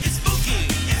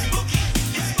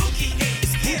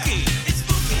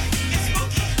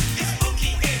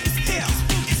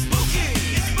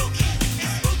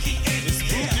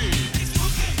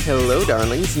Hello,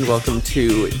 darlings, and welcome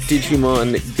to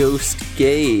Digimon Ghost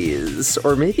Gaze.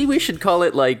 Or maybe we should call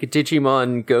it, like,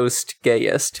 Digimon Ghost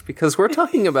Gayest, because we're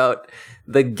talking about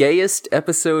the gayest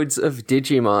episodes of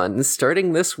Digimon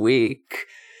starting this week.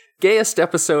 Gayest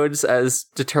episodes as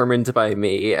determined by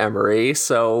me, Emery,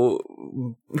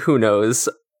 so who knows?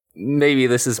 Maybe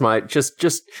this is my, just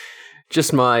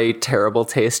my terrible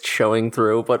taste showing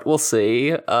through, but we'll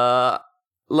see.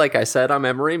 Like I said, I'm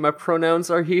Emery, my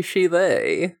pronouns are he, she,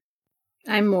 they.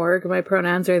 I'm Morg, my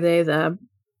pronouns are they, them.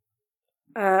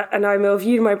 And I'm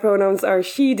Elvire, my pronouns are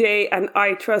she, they, and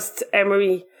I trust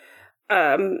Emery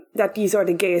that these are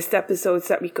the gayest episodes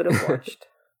that we could have watched.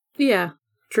 Yeah,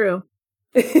 true.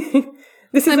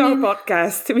 This is our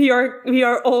podcast. We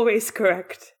are always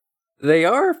correct. They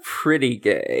are pretty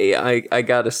gay, I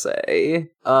gotta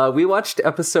say. We watched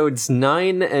episodes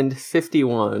 9 and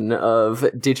 51 of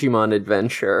Digimon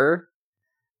Adventure.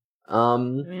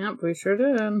 Yep, we sure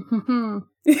did.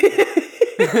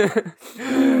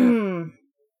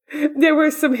 There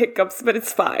were some hiccups, but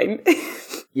it's fine.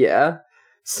 Yeah.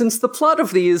 Since the plot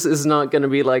of these is not going to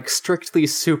be, like, strictly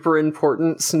super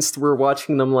important, since we're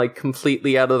watching them, like,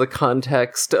 completely out of the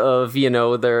context of, you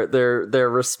know, their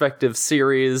respective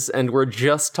series, and we're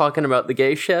just talking about the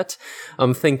gay shit,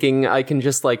 I'm thinking I can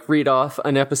just, like, read off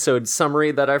an episode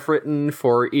summary that I've written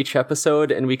for each episode,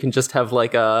 and we can just have,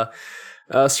 like, a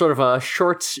sort of a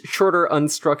shorter,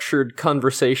 unstructured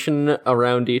conversation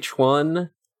around each one.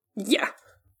 Yeah.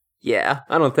 Yeah,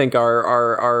 I don't think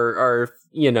our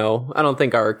I don't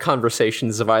think our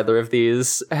conversations of either of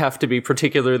these have to be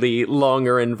particularly long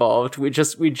or involved. We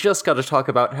just got to talk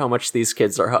about how much these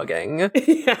kids are hugging.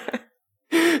 Yeah.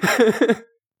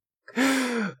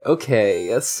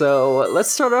 Okay, so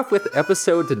let's start off with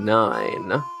episode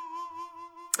 9.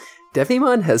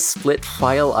 Devimon has split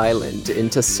File Island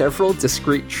into several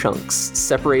discrete chunks,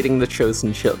 separating the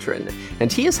chosen children,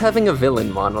 and he is having a villain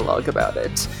monologue about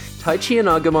it. Taichi and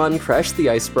Agumon crash the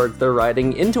iceberg they're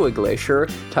riding into a glacier,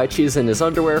 Taichi's in his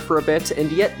underwear for a bit,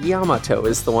 and yet Yamato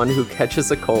is the one who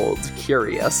catches a cold,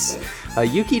 curious.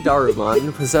 Yuki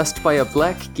Darumon, possessed by a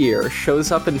black gear,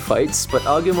 shows up and fights, but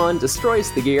Agumon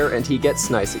destroys the gear and he gets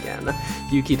nice again.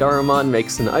 Yuki Darumon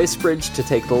makes an ice bridge to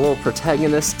take the little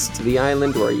protagonists to the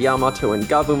island where Yamato and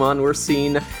Gabumon were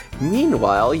seen.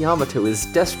 Meanwhile, Yamato is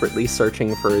desperately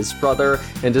searching for his brother,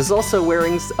 and is also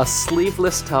wearing a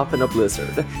sleeveless top in a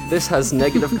blizzard. This has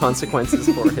negative consequences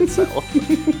for his health.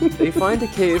 They find a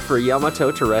cave for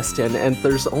Yamato to rest in, and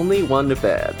there's only one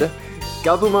bed.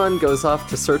 Gabumon goes off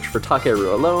to search for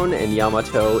Takeru alone, and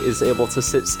Yamato is able to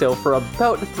sit still for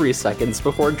about 3 seconds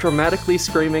before dramatically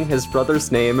screaming his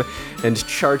brother's name and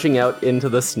charging out into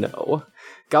the snow.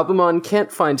 Gabumon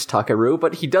can't find Takeru,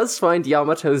 but he does find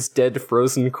Yamato's dead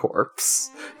frozen corpse.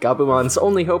 Gabumon's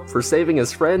only hope for saving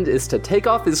his friend is to take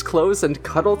off his clothes and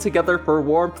cuddle together for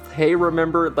warmth. Hey,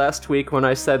 remember last week when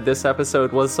I said this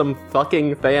episode was some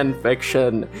fucking fan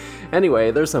fiction?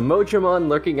 Anyway, there's a Mojimon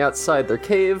lurking outside their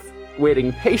cave,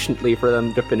 waiting patiently for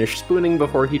them to finish spooning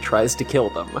before he tries to kill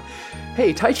them.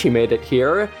 Hey, Taichi made it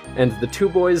here, and the two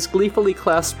boys gleefully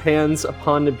clasp hands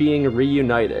upon being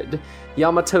reunited.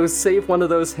 Yamato, save one of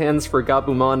those hands for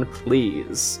Gabumon,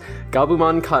 please.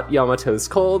 Gabumon caught Yamato's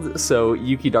cold, so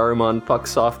Yuki Darumon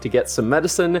fucks off to get some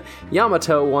medicine.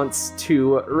 Yamato wants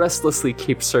to restlessly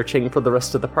keep searching for the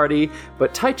rest of the party,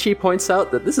 but Taichi points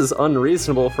out that this is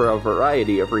unreasonable for a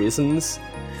variety of reasons.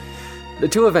 The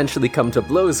two eventually come to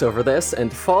blows over this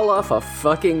and fall off a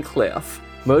fucking cliff.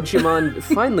 Mojimon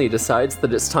finally decides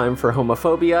that it's time for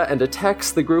homophobia and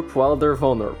attacks the group while they're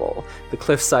vulnerable. The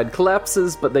cliffside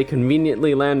collapses, but they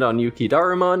conveniently land on Yuki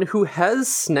Darumon, who has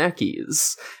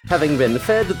snackies. Having been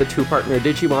fed, the two-partner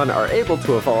Digimon are able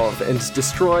to evolve and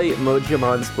destroy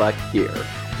Mojimon's black gear.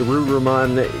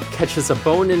 Garurumon catches a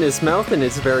bone in his mouth and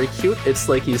is very cute. It's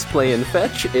like he's playing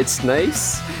fetch. It's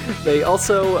nice. They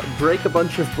also break a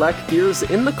bunch of black gears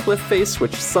in the cliff face,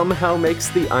 which somehow makes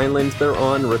the island they're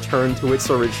on return to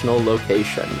its original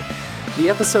location. The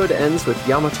episode ends with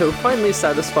Yamato finally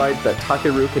satisfied that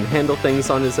Takeru can handle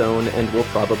things on his own and will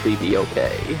probably be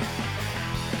okay.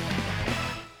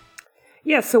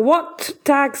 Yeah, so what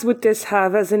tags would this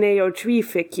have as an AO3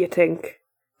 fic, you think?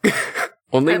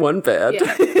 Only one bed.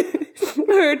 Yeah.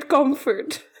 Hurt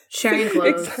comfort. Sharing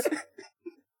clothes.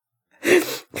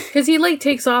 Because he, like,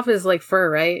 takes off his, like,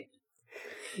 fur, right?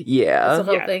 Yeah. That's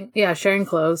the whole thing. Yeah, sharing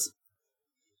clothes.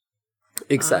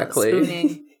 Exactly.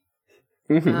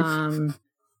 Spooning.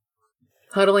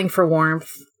 Huddling for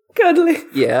warmth. Cuddling.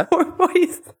 Yeah. For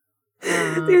boys.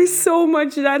 There's so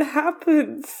much that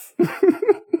happens.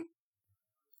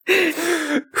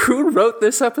 Who wrote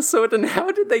this episode and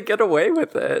how did they get away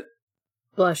with it?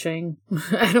 blushing.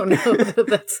 I don't know.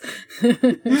 That's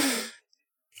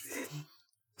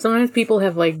sometimes people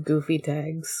have like goofy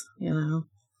tags, you know.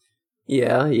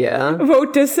 Yeah.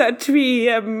 Vote to set we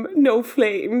no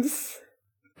flames.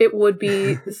 It would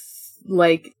be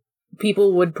like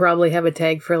people would probably have a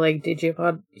tag for like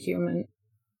Digipod human,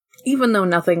 even though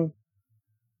nothing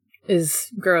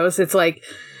is gross. It's like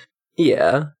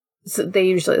so they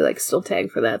usually like still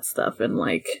tag for that stuff and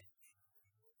like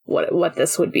what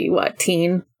this would be, what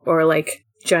teen or like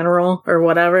general or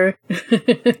whatever.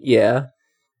 Yeah.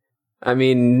 I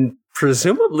mean,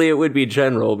 presumably it would be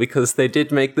general because they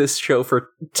did make this show for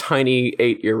tiny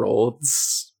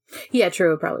 8-year-olds. Yeah,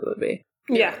 true. It probably would be.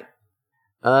 Yeah.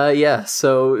 Yeah.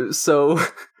 So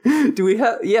do we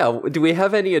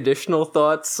have any additional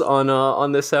thoughts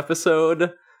on this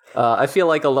episode? I feel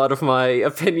like a lot of my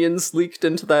opinions leaked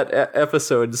into that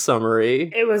episode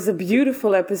summary. It was a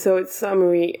beautiful episode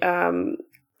summary.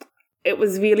 It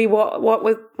was really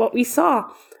what we saw.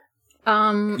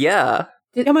 Yeah.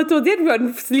 Yamato did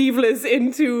run sleeveless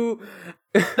into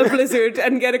a blizzard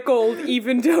and get a cold,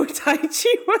 even though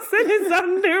Taichi was in his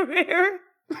underwear.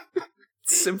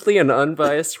 Simply an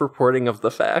unbiased reporting of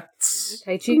the facts.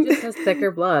 Taichi just has thicker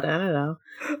blood. I don't know.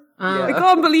 I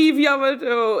can't believe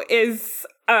Yamato is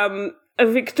a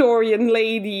Victorian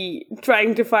lady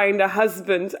trying to find a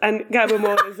husband, and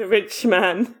Gabumon is a rich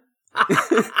man.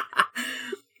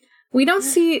 We don't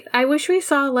see. I wish we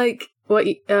saw like what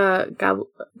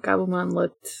Gabumon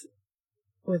looked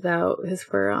without his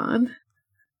fur on.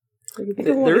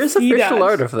 There is official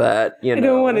art of that. You know. I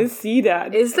don't want to see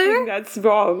that. Is there? I think that's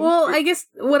wrong. Well, I guess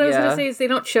what I was gonna say is they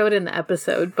don't show it in the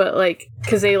episode, but like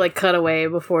because they like cut away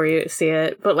before you see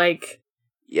it. But like,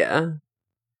 yeah.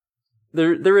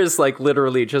 There is like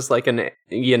literally just like an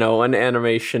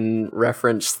animation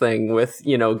reference thing with,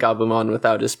 Gabumon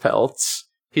without his pelts.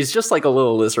 He's just like a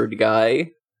little lizard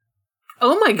guy.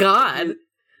 Oh my god.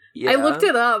 Yeah. I looked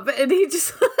it up and he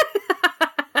just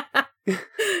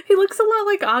he looks a lot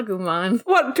like Agumon.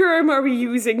 What term are we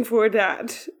using for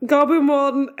that?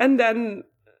 Gabumon and then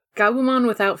Gabumon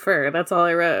without fur, that's all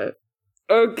I wrote.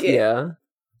 Okay. Yeah.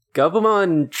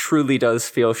 Gabumon truly does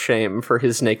feel shame for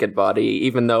his naked body,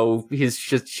 even though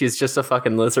she's just a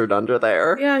fucking lizard under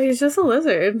there. Yeah, he's just a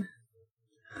lizard.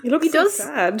 He looks so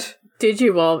sad.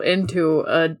 Digivolve into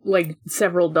like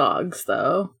several dogs,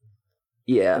 though.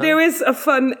 Yeah. There is a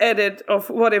fun edit of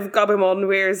what if Gabumon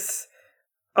wears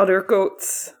other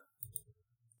coats.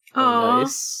 Oh,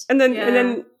 nice. And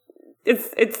then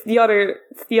it's the other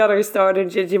starter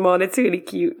Digimon. It's really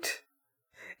cute.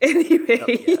 Anyway.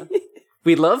 Oh, yeah.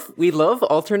 We love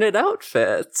alternate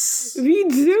outfits. We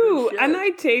do. And I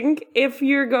think if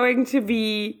you're going to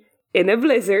be in a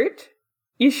blizzard,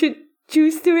 you should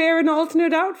choose to wear an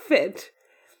alternate outfit.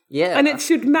 Yeah. And it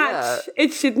should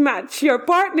match your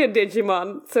partner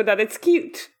Digimon so that it's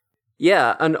cute.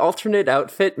 Yeah, an alternate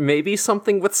outfit, maybe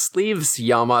something with sleeves,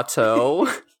 Yamato.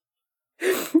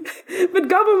 But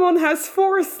Gabumon has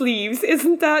 4 sleeves.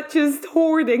 Isn't that just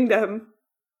hoarding them?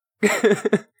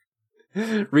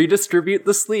 Redistribute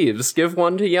the sleeves. Give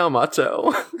one to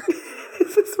Yamato.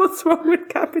 This is what's wrong with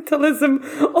capitalism.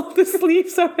 All the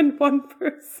sleeves are in one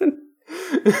person.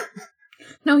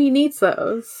 No, he needs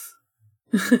those.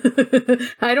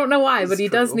 I don't know why, but he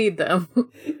does need them.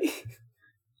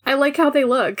 I like how they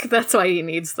look. That's why he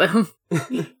needs them.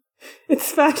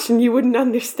 It's fashion you wouldn't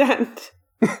understand.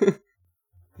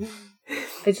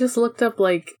 I just looked up,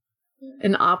 like,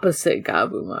 an opposite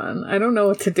Gabumon. I don't know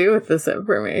what to do with this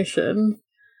information.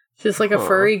 Just like a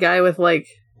furry guy with, like,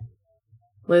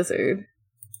 lizard.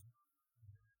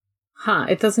 Huh,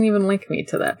 it doesn't even link me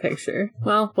to that picture.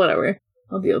 Well, whatever.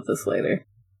 I'll deal with this later.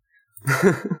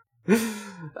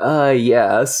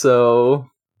 Yeah, so...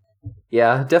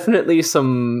 Yeah, definitely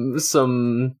some...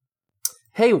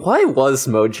 Hey, why was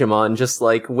Mojimon just,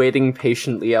 like, waiting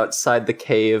patiently outside the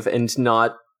cave and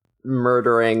not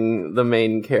murdering the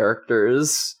main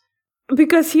characters?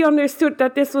 Because he understood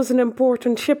that this was an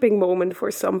important shipping moment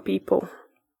for some people.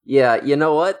 Yeah, you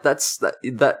know what?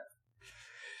 That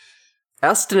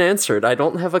asked and answered. I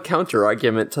don't have a counter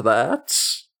argument to that.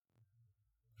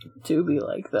 Do be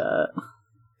like that.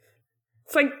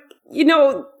 It's like,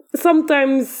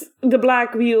 sometimes the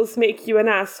black wheels make you an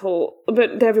asshole,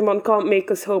 but Devimon can't make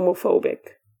us homophobic.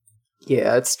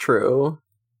 Yeah, it's true.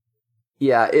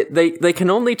 Yeah, they can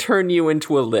only turn you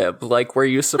into a lib, like where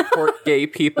you support gay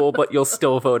people, but you'll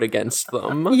still vote against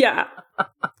them. Yeah.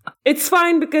 It's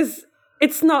fine because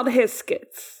it's not his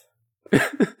skits.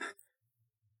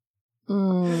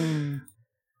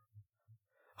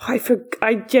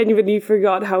 I genuinely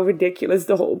forgot how ridiculous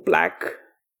the whole black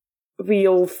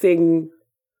wheel thing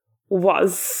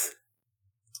was.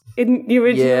 in the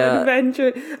original Yeah.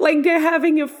 adventure. Like, they're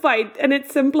having a fight, and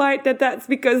it's implied that that's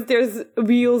because there's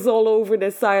wheels all over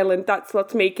this island. That's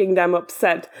what's making them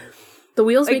upset. The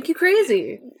wheels make you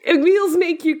crazy. Wheels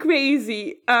make you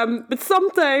crazy. But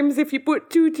sometimes if you put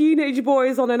two teenage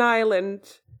boys on an island,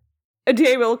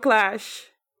 they will clash.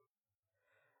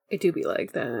 It do be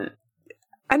like that.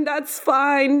 And that's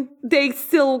fine. They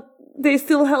still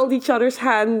held each other's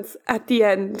hands at the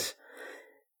end.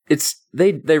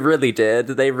 They really did.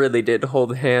 They really did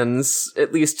hold hands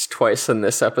at least twice in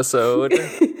this episode.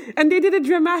 And they did it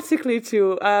dramatically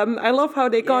too. I love how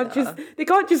they can't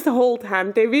just hold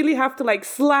hand. They really have to like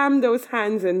slam those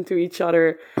hands into each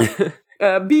other.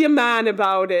 Be a man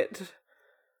about it.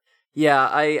 Yeah,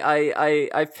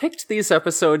 I picked these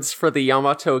episodes for the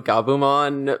Yamato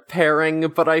Gabumon pairing,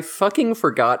 but I fucking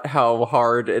forgot how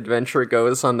hard Adventure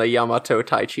goes on the Yamato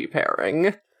Taichi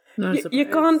pairing. You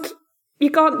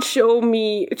can't show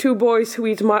me two boys who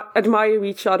admire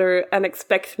each other and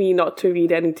expect me not to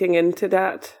read anything into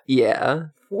that. Yeah.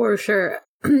 For sure.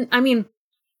 I mean,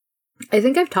 I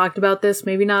think I've talked about this,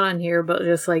 maybe not on here, but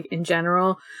just like in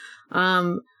general.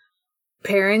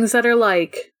 Pairings that are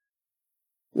like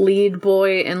lead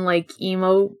boy and like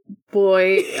emo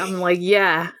boy, I'm like,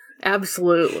 yeah,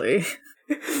 absolutely.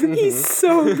 He's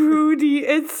so broody.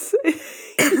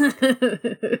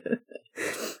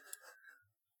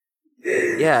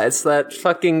 Yeah, it's that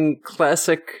fucking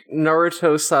classic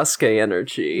Naruto Sasuke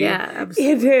energy. Yeah,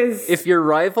 absolutely. It is. If you're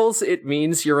rivals, it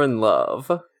means you're in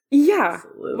love. Yeah,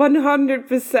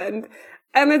 100%.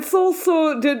 And it's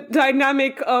also the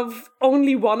dynamic of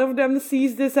only one of them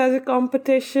sees this as a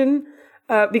competition,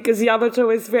 because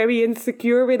Yamato is very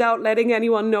insecure without letting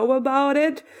anyone know about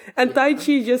it, and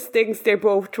Taichi just thinks they're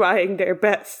both trying their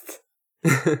best.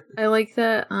 I like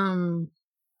that,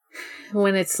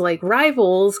 when it's like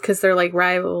rivals, because they're like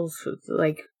rivals,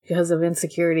 like because of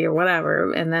insecurity or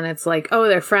whatever, and then it's like, oh,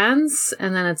 they're friends,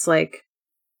 and then it's like,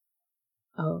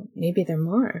 oh, maybe they're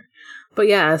more. But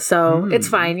yeah, so it's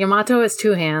fine. Yamato has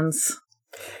two hands.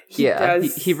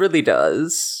 He really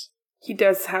does. He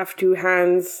does have two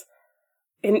hands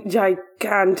in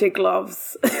gigantic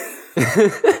gloves.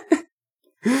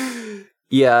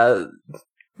 Yeah,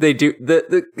 they do.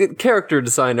 The character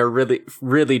designer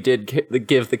really did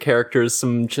give the characters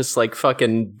some just like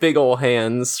fucking big ol'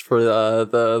 hands for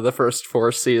the first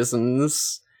 4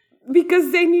 seasons.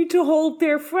 Because they need to hold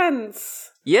their friends.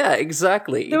 Yeah,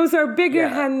 exactly. Those are bigger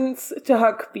hands to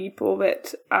hug people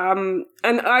with. And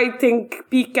I think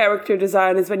peak character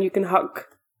design is when you can hug.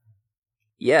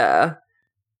 Yeah.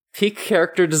 Peak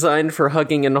character design for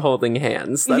hugging and holding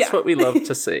hands. That's what we love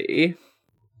to see.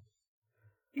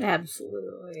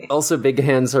 Absolutely. Also, big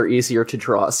hands are easier to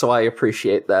draw, so I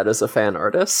appreciate that as a fan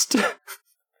artist.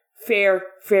 Fair.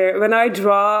 When I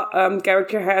draw,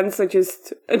 character hands are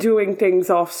just doing things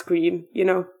off screen, you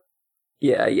know?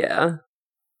 Yeah.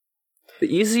 The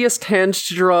easiest hand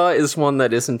to draw is one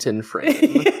that isn't in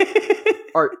frame.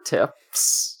 Art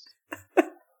tips.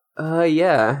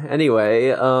 Anyway,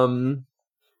 How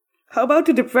about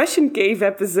the Depression Cave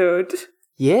episode?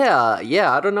 Yeah,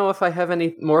 I don't know if I have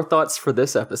any more thoughts for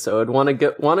this episode. Wanna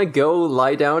go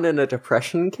lie down in a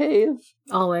depression cave?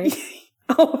 Always.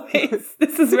 Always.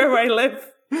 This is where I live.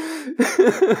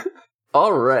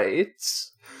 Alright,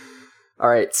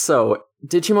 so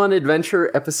Digimon Adventure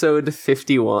episode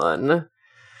 51.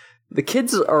 The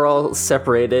kids are all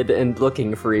separated and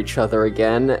looking for each other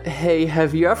again. Hey,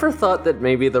 have you ever thought that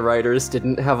maybe the writers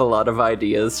didn't have a lot of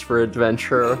ideas for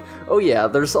Adventure? Oh yeah,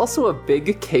 there's also a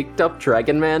big caked-up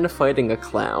dragon man fighting a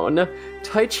clown.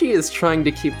 Taichi is trying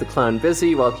to keep the clown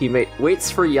busy while he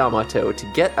waits for Yamato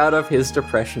to get out of his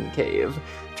depression cave.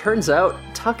 Turns out,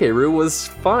 Takeru was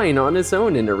fine on his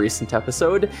own in a recent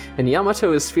episode, and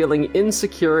Yamato is feeling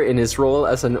insecure in his role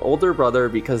as an older brother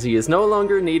because he is no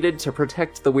longer needed to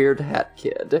protect the weird hat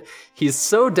kid. He's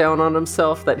so down on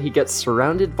himself that he gets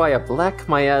surrounded by a black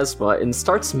miasma and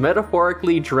starts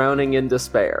metaphorically drowning in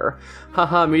despair.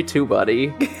 Haha, me too, buddy.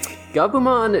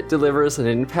 Gabumon delivers an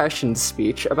impassioned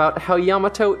speech about how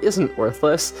Yamato isn't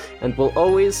worthless and will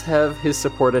always have his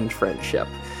support and friendship.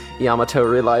 Yamato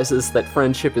realizes that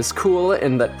friendship is cool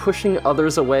and that pushing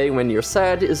others away when you're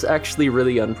sad is actually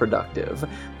really unproductive.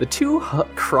 The two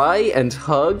cry and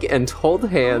hug and hold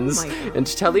hands and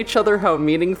tell each other how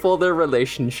meaningful their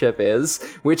relationship is,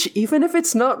 which even if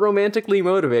it's not romantically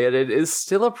motivated is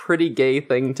still a pretty gay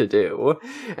thing to do.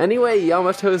 Anyway,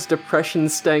 Yamato's depression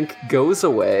stank goes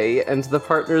away and the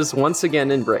partners once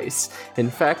again embrace. In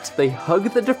fact, they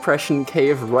hug the depression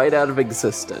cave right out of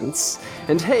existence.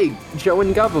 And hey, Joe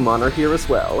and Gabumon are here as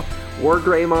well. War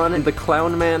Greymon and the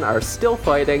Clown Man are still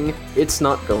fighting. It's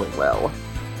not going well.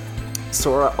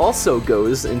 Sora also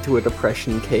goes into a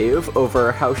depression cave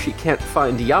over how she can't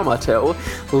find Yamato,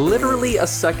 literally a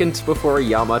second before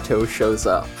Yamato shows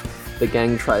up. The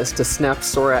gang tries to snap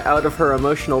Sora out of her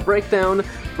emotional breakdown,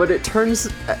 but it turns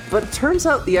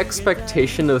out the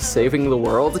expectation of saving the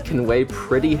world can weigh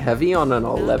pretty heavy on an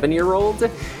 11-year-old.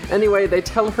 Anyway, they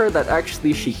tell her that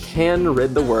actually she can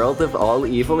rid the world of all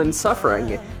evil and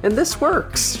suffering, and this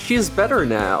works. She's better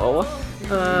now.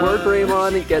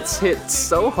 Wargreymon gets hit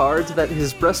so hard that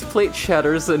his breastplate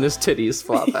shatters and his titties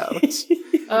flop out.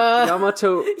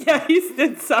 Yamato... Yeah, he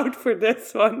sits out for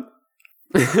this one.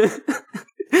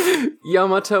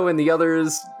 Yamato and the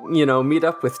others, meet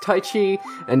up with Taichi,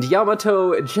 and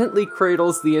Yamato gently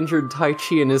cradles the injured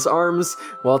Taichi in his arms,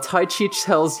 while Taichi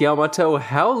tells Yamato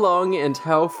how long and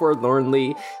how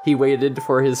forlornly he waited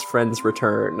for his friend's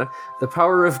return. The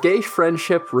power of gay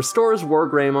friendship restores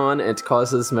Wargreymon and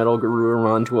causes Metal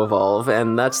Garurumon to evolve,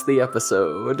 and that's the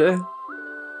episode.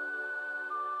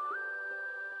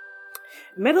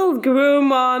 Metal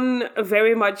Garurumon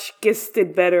very much kissed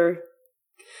it better.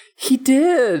 He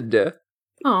did!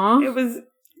 Aww. It was...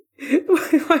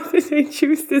 Why did they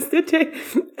choose this?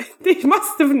 They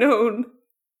must have known.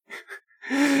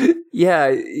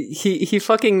 Yeah, he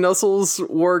fucking nuzzles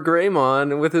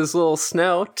Wargreymon with his little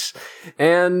snout,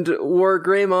 and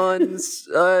Wargreymon's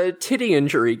titty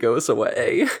injury goes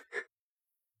away.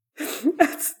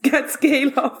 That's gay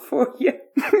love for you.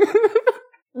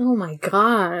 Oh my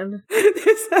god.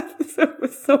 This episode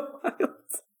was so wild.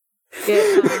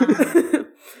 Yeah.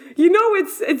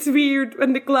 It's weird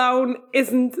when the clown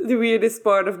isn't the weirdest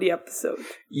part of the episode.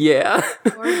 Yeah.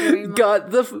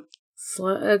 God, I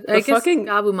guess fucking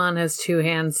Gabumon has two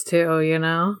hands too,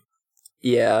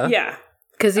 Yeah. Yeah.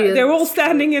 Because they're all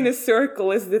standing in a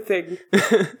circle is the thing.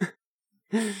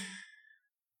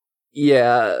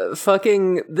 Yeah,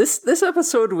 fucking this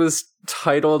episode was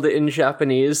titled in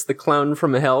Japanese The Clown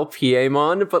from Hell,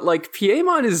 Piemon, but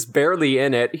Piemon is barely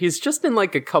in it. He's just in a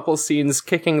couple scenes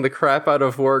kicking the crap out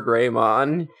of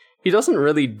Wargreymon. He doesn't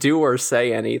really do or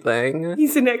say anything.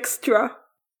 He's an extra.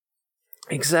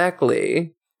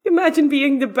 Exactly. Imagine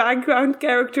being the background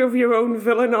character of your own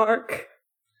villain arc.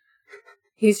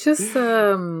 He's just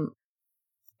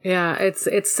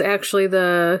it's actually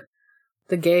the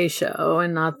gay show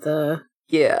and not the...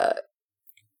 Yeah.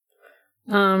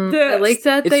 I like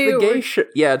that it's the gay show.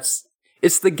 Yeah,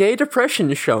 it's the gay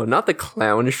depression show, not the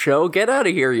clown show. Get out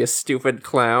of here, you stupid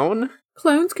clown.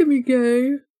 Clowns can be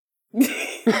gay.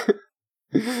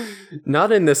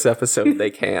 Not in this episode, they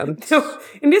can't. So,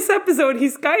 in this episode,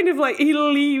 he's kind of he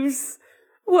leaves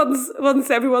once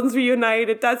everyone's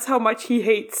reunited. That's how much he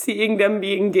hates seeing them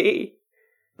being gay.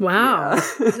 Wow. Yeah.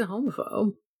 He's a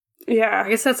homophobe. Yeah. I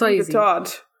guess that's why he's Todd.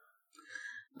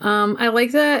 I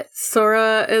like that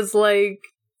Sora is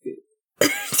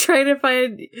trying to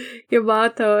find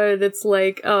Yamato, and it's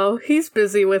he's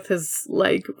busy with his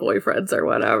boyfriends or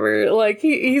whatever.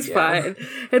 He's fine.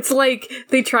 It's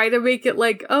they try to make it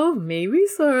maybe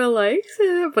Sora likes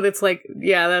it, but it's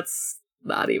that's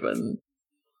not even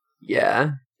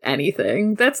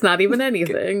anything. That's not even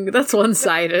anything. That's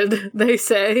one-sided, they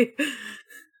say.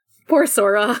 Poor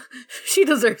Sora. She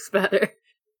deserves better.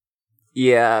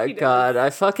 Yeah, God, I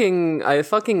fucking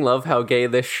love how gay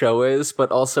this show is, but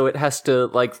also it has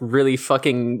to, really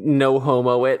fucking no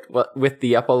homo it with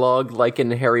the epilogue, like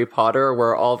in Harry Potter,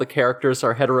 where all the characters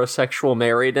are heterosexual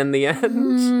married in the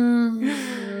end.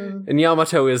 Mm-hmm. And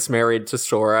Yamato is married to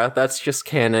Sora. That's just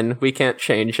canon. We can't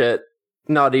change it.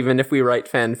 Not even if we write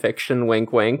fan fiction,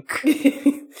 wink wink.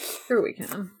 Sure we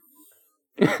can.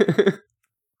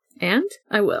 And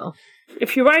I will.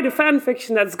 If you write a fan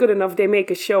fiction that's good enough, they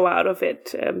make a show out of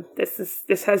it.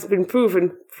 This has been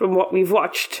proven from what we've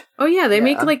watched. Oh yeah, they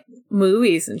make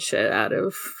movies and shit out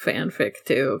of fanfic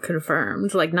too,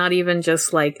 confirmed. Not even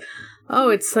just oh,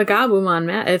 it's a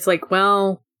Gabumon. It's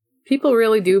people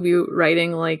really do be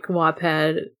writing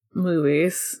Wattpad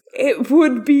movies. It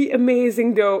would be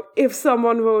amazing though if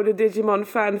someone wrote a Digimon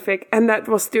fanfic and that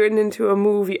was turned into a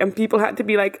movie and people had to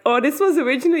be oh, this was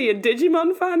originally a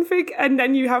Digimon fanfic, and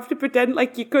then you have to pretend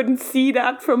you couldn't see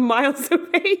that from miles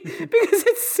away because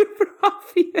it's super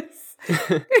obvious.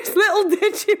 There's little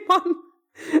Digimon.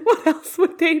 What else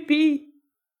would they be?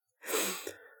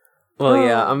 Well,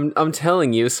 yeah, I'm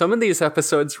telling you, some of these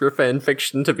episodes were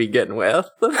fanfiction to begin with.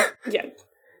 Yeah.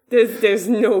 There's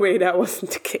no way that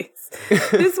wasn't the case.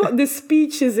 The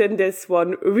speeches in this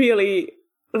one really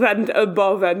went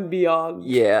above and beyond.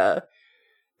 Yeah.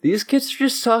 These kids are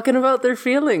just talking about their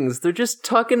feelings. They're just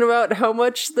talking about how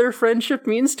much their friendship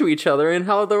means to each other and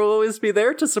how they'll always be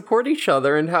there to support each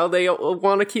other and how they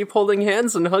want to keep holding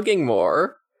hands and hugging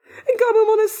more. And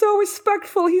Gabumon is so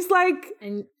respectful. He's like...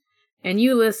 And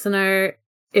you, listener,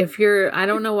 if you're... I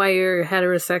don't know why you're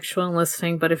heterosexual and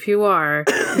listening, but if you are,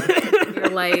 you're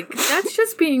like, that's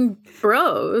just being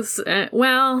bros.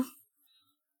 Well,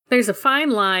 there's a fine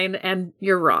line, and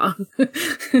you're wrong.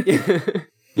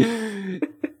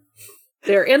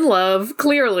 They're in love,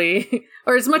 clearly.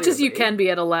 Or as much as you can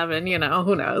be at 11,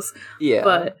 who knows. Yeah.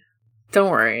 But don't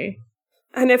worry.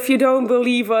 And if you don't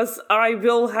believe us, I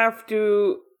will have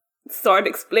to start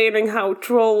explaining how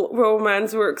troll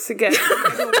romance works again.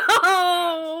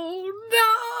 No!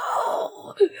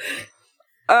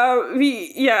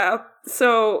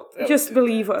 So just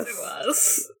believe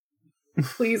us.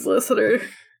 Please, listener.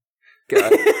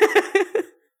 God.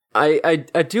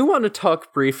 I do want to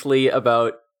talk briefly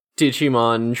about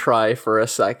Digimon Tri for a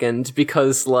second,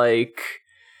 because, just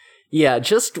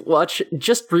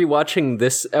rewatching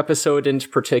this episode in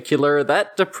particular,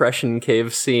 that Depression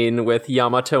Cave scene with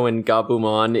Yamato and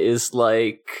Gabumon is,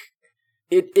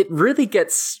 it really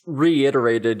gets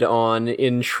reiterated on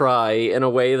in Tri in a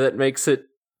way that makes it,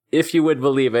 if you would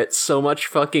believe it, so much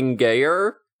fucking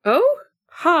gayer. Oh?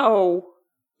 How?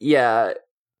 Yeah.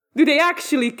 Do they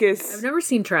actually kiss? I've never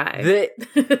seen Tri.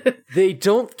 They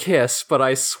don't kiss, but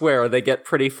I swear they get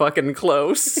pretty fucking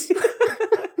close.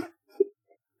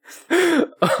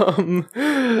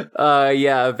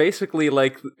 Basically,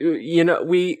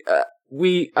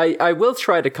 I will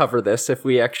try to cover this if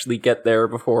we actually get there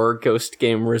before Ghost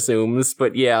Game resumes,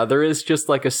 but yeah, there is just,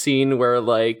 a scene where,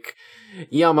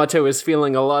 Yamato is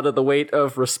feeling a lot of the weight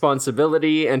of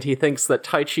responsibility, and he thinks that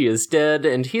Taichi is dead,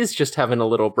 and he's just having a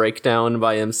little breakdown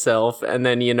by himself, and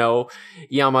then,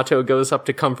 Yamato goes up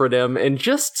to comfort him, and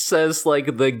just says,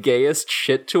 the gayest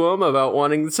shit to him about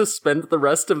wanting to spend the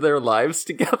rest of their lives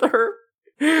together.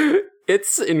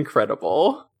 It's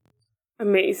incredible.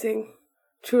 Amazing.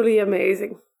 Truly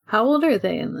amazing. How old are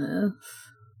they in this?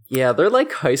 Yeah, they're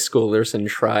high schoolers in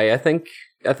Tri. I think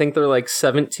they're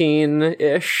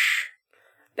 17-ish.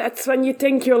 That's when you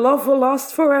think your love will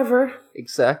last forever.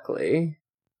 Exactly.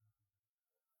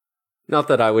 Not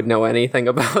that I would know anything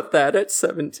about that at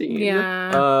 17.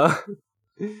 Yeah.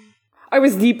 I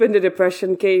was deep in the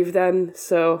Depression Cave then,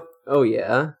 so... Oh,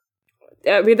 yeah?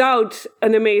 Without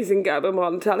an amazing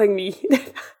Gabumon telling me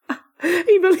that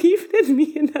he believed in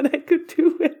me and that I could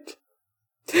do it.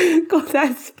 God,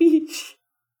 that speech.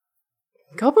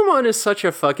 Gabumon is such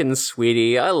a fucking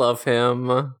sweetie. I love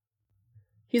him.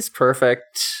 He's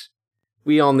perfect.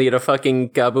 We all need a fucking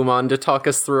Gabumon to talk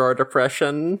us through our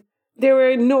depression. There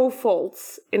were no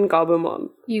faults in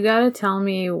Gabumon. You gotta tell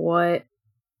me what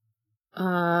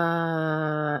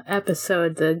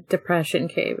episode the Depression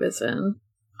Cave is in.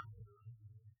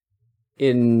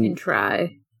 In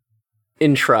Tri.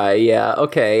 In Tri, yeah.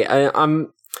 Okay, I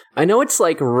know it's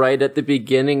right at the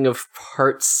beginning of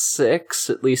part 6,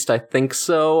 at least I think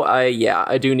so.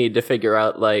 I do need to figure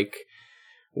out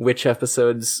which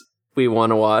episodes we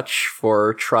want to watch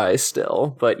for Tri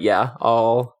still. But yeah,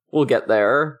 we'll get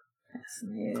there.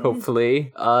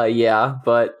 Hopefully.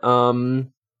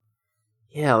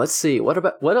 Let's see.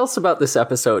 What else about this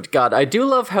episode? God, I do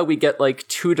love how we get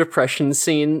two depression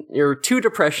caves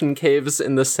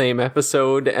in the same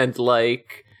episode, and when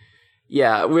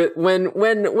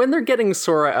they're getting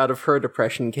Sora out of her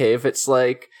depression cave, it's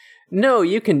no,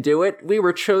 you can do it. We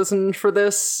were chosen for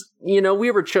this. We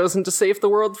were chosen to save the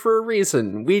world for a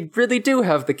reason. We really do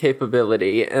have the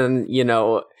capability, and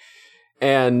Yamato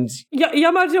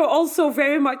also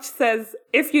very much says,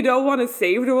 if you don't want to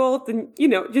save the world, then,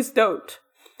 just don't.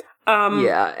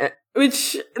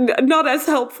 Which, not as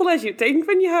helpful as you think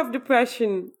when you have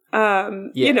depression.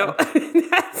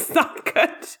 That's not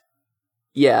good.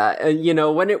 Yeah,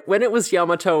 when it was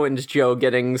Yamato and Joe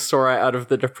getting Sora out of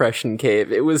the depression cave,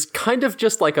 it was kind of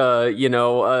just sort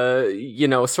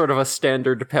of a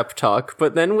standard pep talk.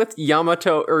 But then with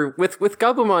Yamato, or with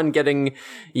Gabumon getting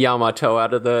Yamato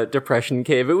out of the depression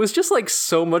cave, it was just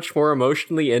so much more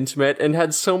emotionally intimate and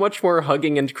had so much more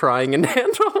hugging and crying and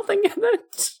hand-holding in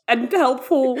it. And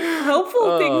helpful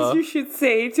things you should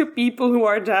say to people who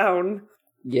are down.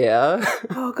 Yeah.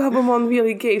 Oh, Gabumon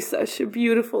really gave such a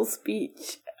beautiful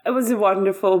speech. It was a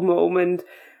wonderful moment.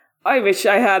 I wish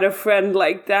I had a friend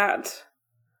like that.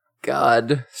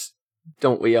 God,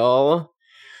 don't we all?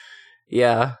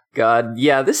 Yeah, God.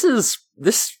 Yeah, this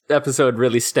episode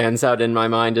really stands out in my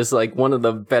mind as one of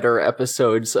the better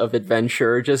episodes of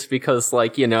Adventure, just because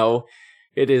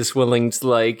it is willing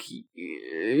to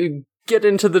get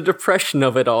into the depression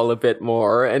of it all a bit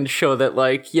more and show that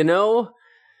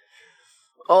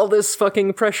all this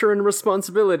fucking pressure and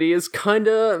responsibility is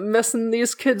kinda messing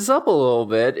these kids up a little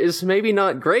bit, is maybe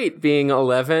not great being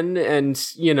 11 and,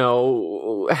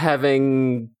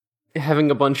 having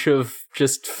a bunch of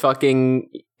just fucking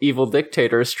evil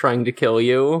dictators trying to kill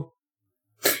you.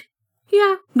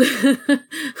 Yeah.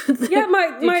 Yeah,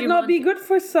 might not be good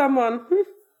for someone.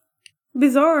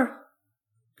 Bizarre.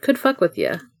 Could fuck with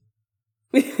you.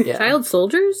 Yeah. Child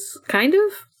soldiers? Kind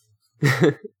of?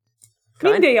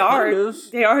 They are.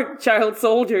 They are child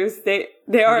soldiers. They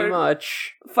are pretty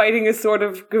much fighting a sort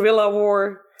of guerrilla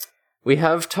war. We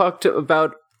have talked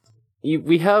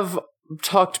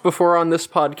before on this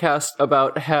podcast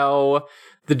about how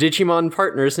the Digimon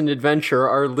partners in Adventure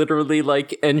are literally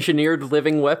like engineered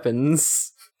living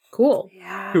weapons. Cool.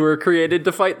 Yeah. Who are created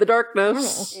to fight the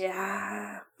darkness.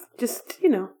 Yeah. Just,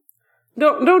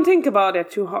 don't think about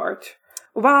it too hard.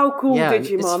 Wow, cool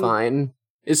Digimon. It's fine.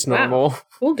 It's normal. Wow.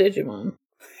 Cool Digimon.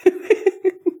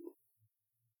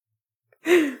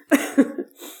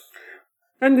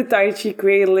 And the Taichi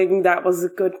cradling, that was a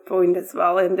good point as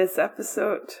well in this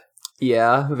episode.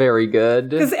 Yeah, very good.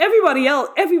 Because everybody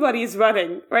is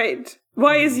running, right?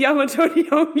 Why is Yamato the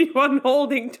only one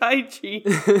holding Taichi?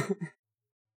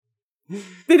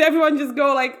 Did everyone just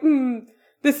go like,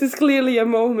 this is clearly a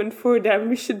moment for them,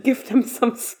 we should give them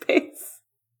some space?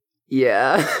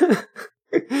 Yeah.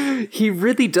 He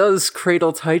really does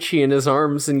cradle Taichi in his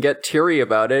arms and get teary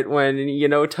about it when,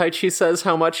 Taichi says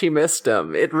how much he missed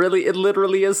him. It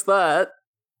literally is that.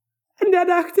 And that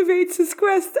activates his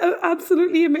quest.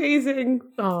 Absolutely amazing.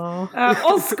 Aww.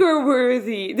 Oscar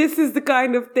worthy. This is the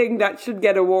kind of thing that should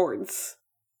get awards.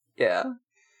 Yeah.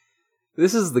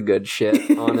 This is the good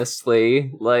shit,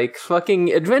 honestly. Like,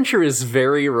 fucking Adventure is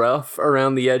very rough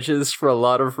around the edges for a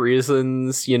lot of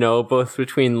reasons, both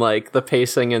between, like, the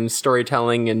pacing and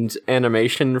storytelling and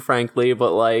animation, frankly,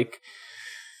 but, like,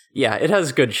 yeah, it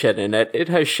has good shit in it. It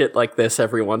has shit like this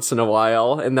every once in a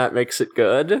while, and that makes it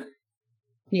good.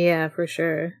 Yeah, for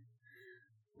sure.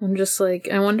 I'm just, like,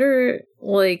 I wonder,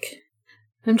 like,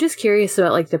 I'm just curious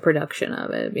about, like, the production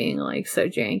of it being, like, so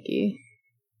janky.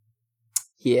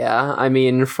 Yeah, I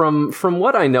mean, from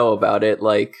what I know about it,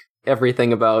 like,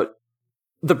 everything about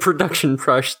the production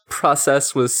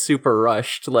process was super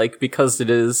rushed, like, because it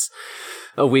is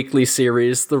a weekly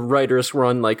series, the writers were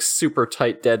on, like, super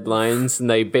tight deadlines,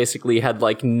 and they basically had,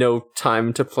 like, no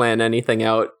time to plan anything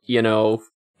out,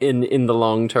 in the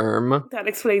long term. That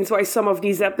explains why some of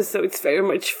these episodes very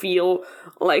much feel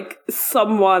like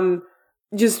someone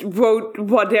just wrote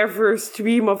whatever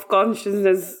stream of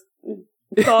consciousness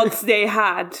thoughts they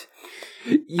had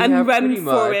and went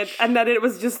for it, and that it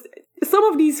was just, some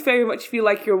of these very much feel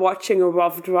like you're watching a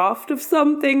rough draft of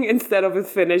something instead of a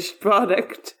finished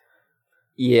product.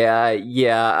 Yeah,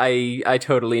 I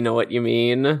totally know what you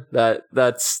mean.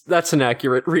 That's an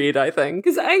accurate read, I think.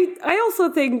 Because I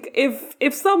also think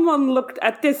if someone looked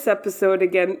at this episode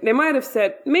again, they might have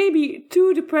said maybe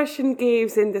 2 depression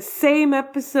caves in the same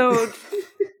episode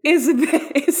is a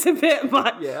bit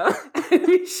much. Yeah. And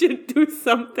we should do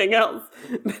something else.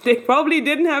 But they probably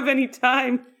didn't have any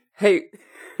time. Hey,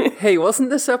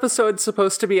 wasn't this episode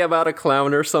supposed to be about a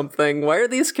clown or something? Why are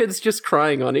these kids just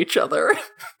crying on each other?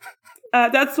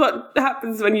 That's what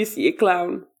happens when you see a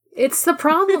clown. It's the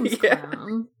problems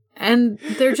clown. And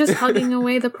they're just hugging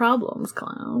away the problems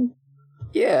clown.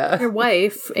 Yeah. Your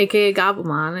wife, aka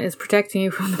Gabumon, is protecting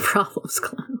you from the problems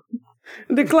clown.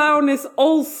 The clown is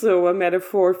also a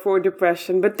metaphor for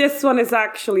depression, but this one is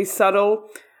actually subtle,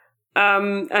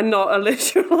 and not a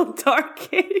literal dark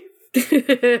cave.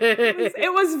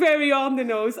 It was very on the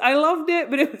nose. I loved it,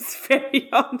 but it was very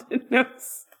on the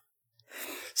nose.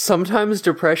 Sometimes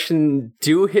depression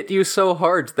do hit you so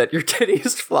hard that your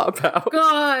titties flop out.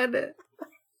 God.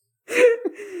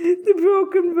 The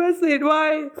broken breastplate.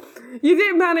 Why? You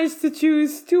did manage to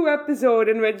choose 2 episodes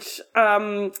in which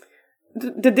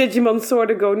the Digimon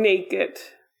sort of go naked.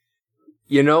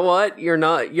 You know what? You're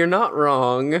not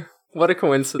wrong. What a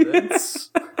coincidence.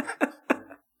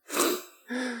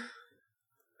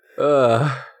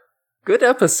 Good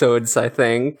episodes, I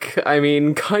think. I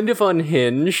mean, kind of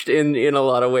unhinged in a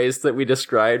lot of ways that we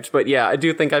described, but yeah, I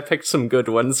do think I picked some good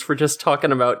ones for just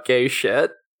talking about gay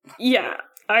shit. Yeah,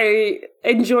 I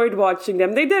enjoyed watching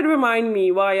them. They did remind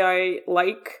me why I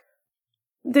like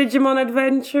Digimon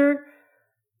Adventure.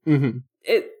 Mm-hmm.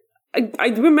 I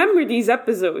remember these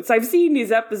episodes. I've seen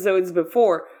these episodes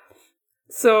before.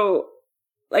 So,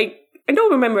 like, I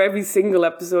don't remember every single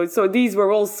episode, so these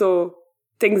were also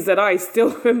things that I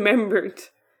still remembered.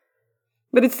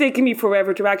 But it's taken me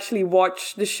forever to actually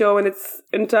watch the show in its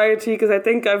entirety, because I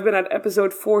think I've been at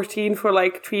episode 14 for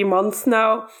like 3 months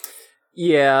now.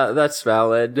 Yeah, that's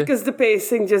valid. Because the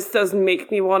pacing just doesn't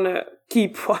make me want to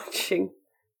keep watching.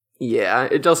 Yeah,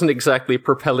 it doesn't exactly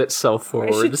propel itself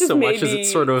forward so much as it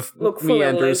sort of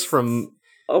meanders from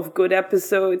of good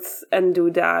episodes and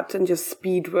do that and just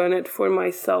speed run it for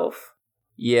myself.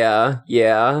 Yeah.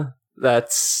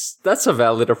 That's a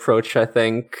valid approach, I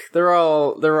think. There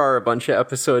are a bunch of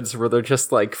episodes where they're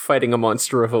just like fighting a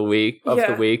monster of the week,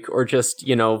 or just,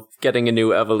 getting a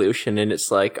new evolution, and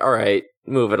it's like, all right,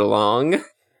 move it along.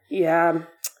 Yeah.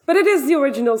 But it is the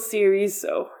original series,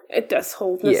 so it does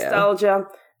hold nostalgia.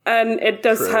 And it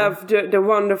does have the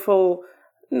wonderful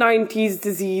 90s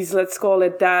disease, let's call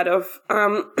it that, of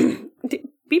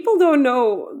people don't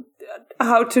know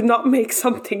how to not make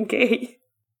something gay.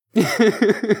 They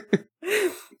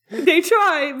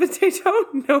try, but they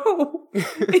don't know.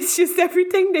 It's just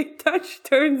everything they touch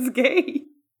turns gay.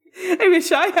 I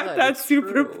wish I had that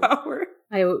superpower.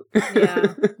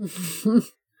 Yeah.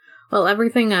 Well,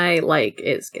 everything I like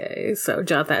is gay, so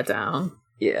jot that down.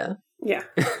 Yeah. Yeah.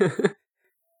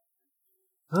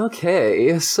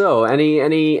 Okay, so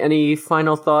any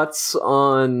final thoughts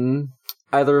on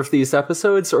either of these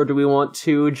episodes, or do we want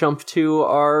to jump to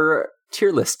our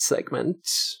tier list segment?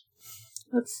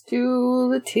 Let's do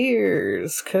the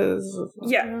tiers, because...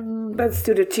 Yeah, let's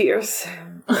do the tiers.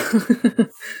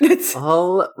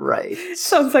 All right.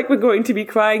 Sounds like we're going to be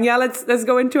crying. Yeah, let's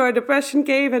go into our depression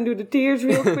cave and do the tiers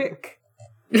real quick.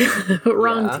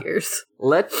 Wrong tiers.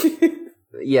 Let's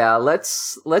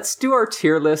do our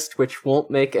tier list, which won't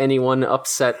make anyone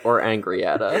upset or angry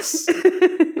at us.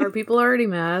 Are people already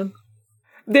mad?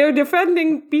 They're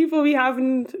defending people we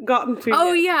haven't gotten to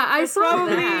Oh, yet. yeah, I saw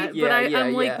that. But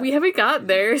I'm like, we haven't got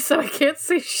there, so I can't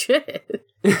say shit.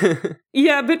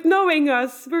 Yeah, but knowing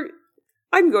us,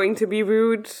 I'm going to be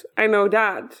rude. I know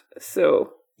that,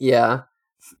 so... Yeah,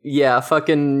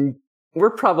 fucking... We're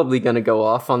probably gonna go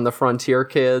off on the Frontier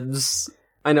Kids.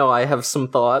 I know I have some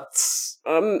thoughts.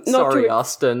 Sorry,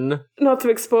 Austin. Not to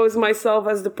expose myself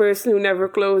as the person who never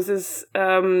closes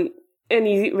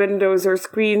any windows or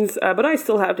screens, but I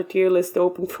still have the tier list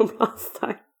open from last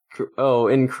time. Oh,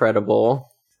 incredible.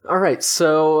 Alright,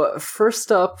 so first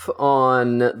up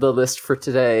on the list for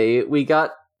today, we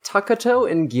got Takato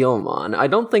and Guilmon. I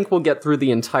don't think we'll get through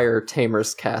the entire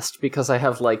Tamers cast because I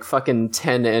have like fucking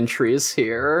 10 entries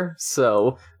here,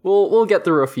 so we'll get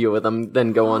through a few of them,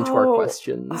 then go on to our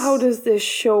questions. How does this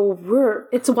show work?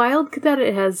 It's wild that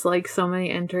it has like so many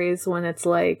entries when it's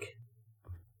like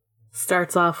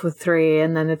starts off with 3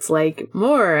 and then it's like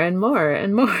more and more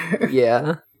and more.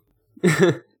 Yeah.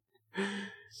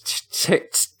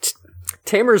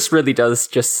 Tamers really does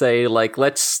just say like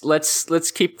let's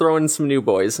keep throwing some new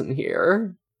boys in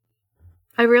here.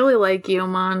 I really like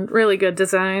Guilmon. Really good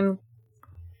design.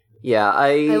 Yeah,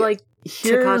 I like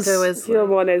Takato as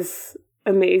Guilmon is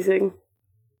amazing.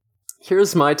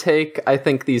 Here's my take. I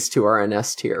think these two are an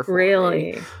S tier for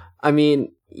Really? me. I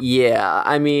mean,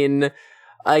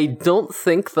 I don't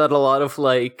think that a lot of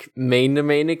like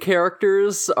main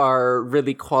characters are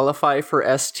really qualify for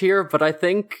S tier, but I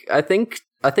think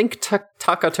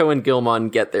Takato and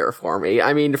Guilmon get there for me.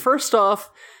 I mean, first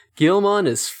off, Guilmon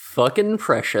is fucking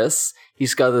precious.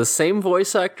 He's got the same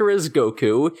voice actor as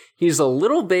Goku. He's a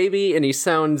little baby and he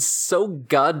sounds so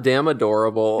goddamn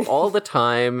adorable all the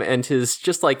time, and his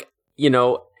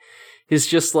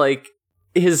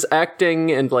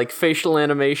acting and like facial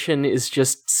animation is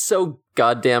just so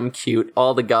goddamn cute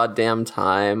all the goddamn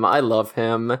time. I love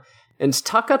him. And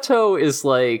Takato is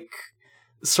like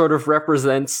sort of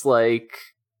represents like,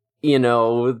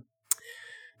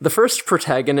 the first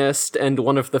protagonist and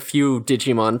one of the few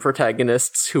Digimon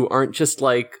protagonists who aren't just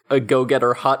like a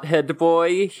go-getter hothead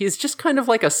boy. He's just kind of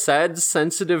like a sad,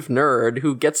 sensitive nerd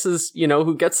who gets his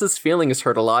feelings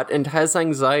hurt a lot and has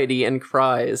anxiety and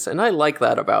cries. And I like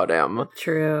that about him.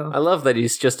 True. I love that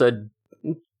he's just a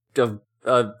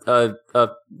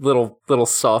little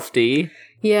softy.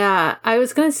 Yeah, I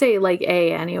was gonna say like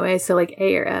A anyway, so like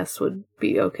A or S would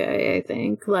be okay, I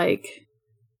think.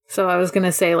 So I was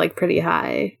gonna say like pretty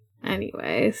high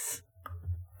anyways.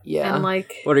 Yeah. And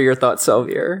like, what are your thoughts,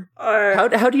 Elvier?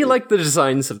 How do you like the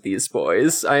designs of these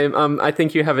boys? I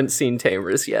think you haven't seen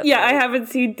Tamers yet. Yeah, I haven't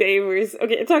seen Tamers.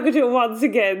 Okay, Takato once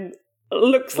again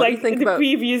looks like the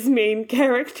previous main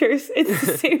characters. It's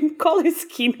the same color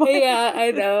scheme. Yeah,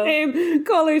 I know. Same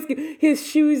color scheme. His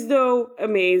shoes, though,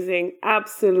 amazing.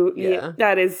 Absolutely. Yeah.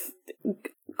 That is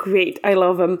great. I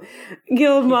love him.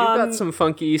 Guilmon. You've got some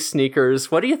funky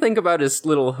sneakers. What do you think about his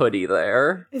little hoodie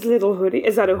there? His little hoodie?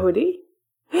 Is that a hoodie?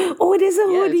 Oh, it is a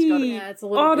hoodie. It's a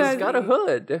little it's got a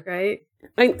hood. Right?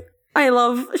 I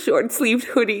love short-sleeved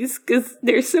hoodies because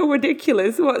they're so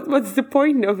ridiculous. What's the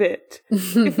point of it?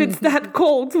 If it's that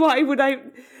cold, why would I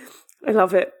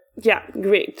love it. Yeah,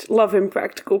 great. Love him.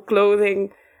 Practical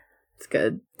clothing. It's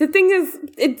good. The thing is,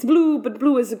 it's blue, but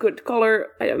blue is a good color.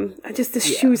 The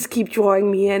shoes keep drawing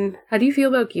me in. How do you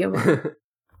feel about Guilmon?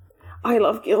 I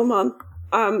love Guilmon.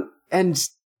 And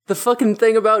the fucking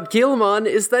thing about Guilmon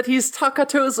is that he's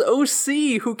Takato's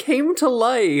OC who came to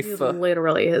life. He's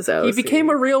literally his OC. He became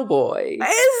a real boy.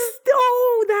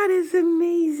 That is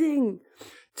amazing.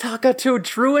 Takato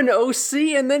drew an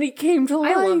OC and then he came to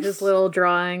life. I love his little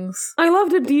drawings. I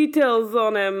love the details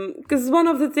on him, because one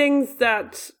of the things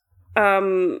that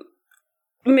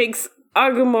makes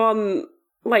Agumon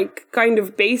kind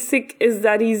of basic is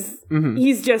that he's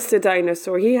just a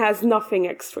dinosaur. He has nothing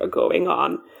extra going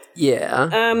on. Yeah.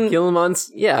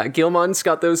 Guilmon's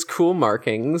got those cool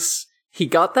markings. He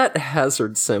got that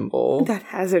hazard symbol. That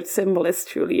hazard symbol is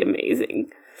truly amazing.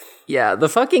 Yeah, the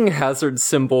fucking hazard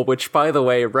symbol, which, by the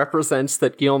way, represents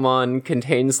that Guilmon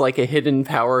contains, a hidden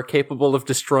power capable of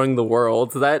destroying the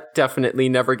world, that definitely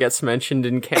never gets mentioned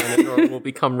in canon or will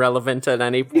become relevant at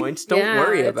any point. Don't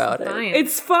worry about it.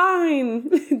 It's fine.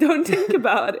 Don't think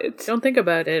about it. Don't think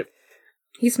about it.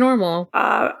 He's normal.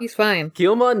 He's fine.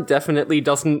 Guilmon definitely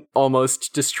doesn't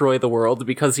almost destroy the world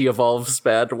because he evolves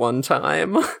bad one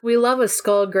time. We love a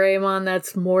Skull Greymon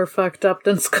that's more fucked up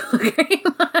than Skull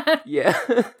Greymon. Yeah.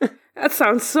 That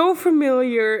sounds so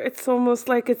familiar. It's almost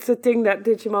like it's a thing that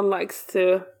Digimon likes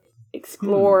to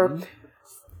explore.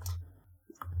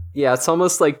 Yeah, it's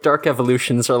almost like Dark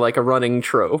Evolutions are like a running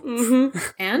trope. Mm-hmm.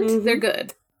 And they're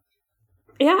good.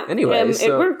 Yeah. Anyway,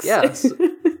 it works. Yes.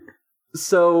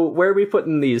 So where are we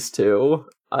putting these two?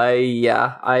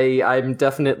 I'm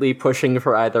definitely pushing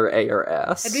for either A or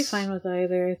S. I'd be fine with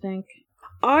either, I think.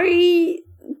 I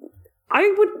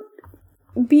would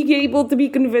be able to be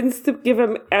convinced to give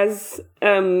him S,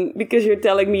 because you're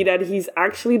telling me that he's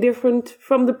actually different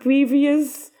from the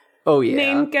previous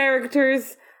main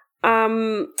characters.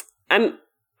 And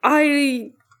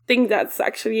I think that's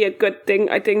actually a good thing.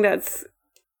 I think that's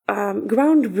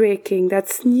groundbreaking.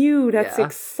 That's new. That's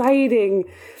exciting.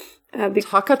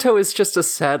 Takato is just a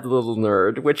sad little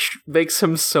nerd, which makes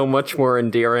him so much more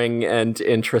endearing and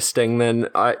interesting than,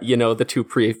 the two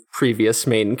previous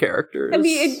main characters. I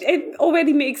mean, it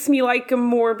already makes me like him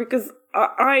more because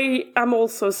I am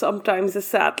also sometimes a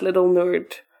sad little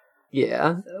nerd.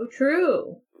 Yeah. So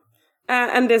true.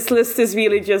 And this list is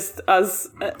really just us.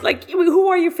 Who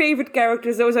are your favorite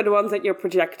characters? Those are the ones that you're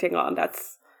projecting on.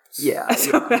 That's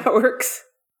how that works.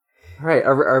 All right,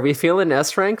 are we feeling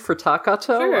S rank for Takato?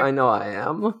 Sure. I know I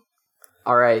am.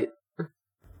 All right.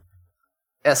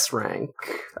 S rank.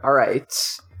 All right.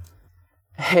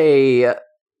 Hey,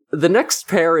 the next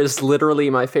pair is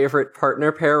literally my favorite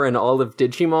partner pair in all of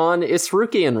Digimon. It's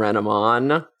Ruki and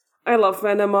Renamon. I love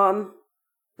Renamon.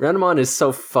 Renamon is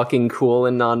so fucking cool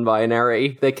and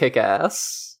non-binary. They kick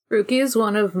ass. Ruki is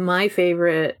one of my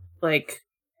favorite,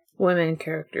 women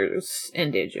characters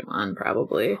in Digimon,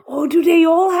 probably. Oh, do they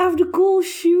all have the cool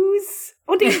shoes?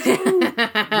 Oh, they do.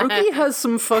 Ruki has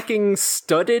some fucking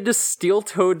studded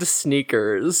steel-toed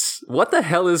sneakers. What the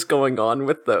hell is going on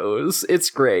with those?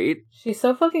 It's great. She's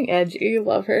so fucking edgy.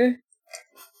 Love her.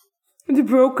 The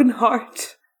broken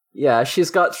heart. Yeah,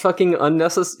 she's got fucking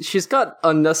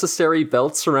unnecessary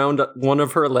belts around one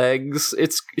of her legs.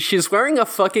 She's wearing a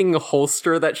fucking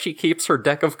holster that she keeps her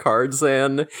deck of cards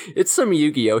in. It's some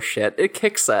Yu-Gi-Oh shit. It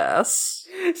kicks ass.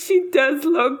 She does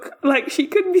look like she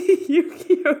could be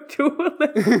Yu-Gi-Oh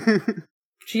duelist.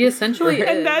 She essentially is.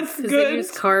 And that's good. They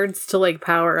use cards to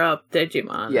power up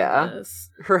Digimon. Yeah.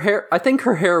 Her hair, I think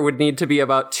her hair would need to be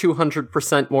about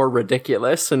 200% more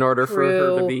ridiculous in order for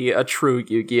her to be a true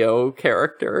Yu-Gi-Oh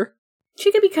character.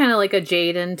 She could be kind of like a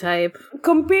Jaden type.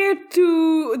 Compared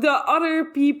to the other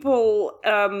people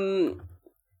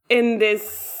in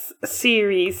this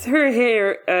series, her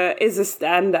hair is a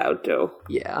standout, though.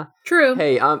 Yeah. True.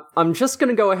 Hey, I'm just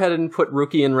gonna go ahead and put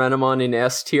Ruki and Renamon in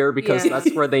S tier because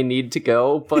that's where they need to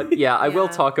go. But yeah, I will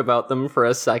talk about them for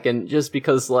a second, just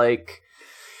because,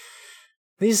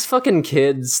 these fucking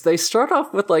kids, they start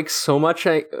off with, so much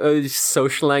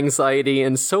social anxiety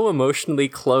and so emotionally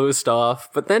closed off,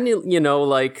 but then,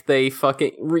 they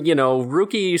fucking,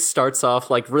 Ruki starts off,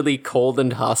 really cold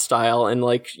and hostile and,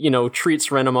 treats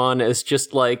Renamon as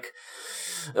just,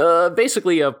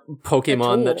 basically a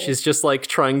Pokemon that she's just,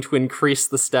 trying to increase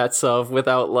the stats of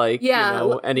without,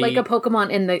 any... like a Pokemon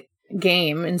in the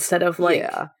game instead of,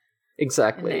 Yeah.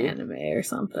 Exactly. In the anime or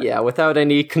something. Yeah, without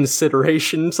any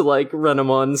consideration to,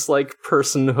 Renamon's,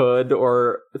 personhood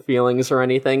or feelings or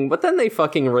anything. But then they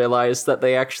fucking realize that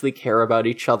they actually care about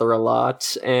each other a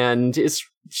lot, and it's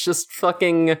just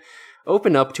fucking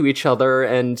open up to each other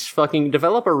and fucking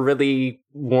develop a really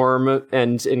warm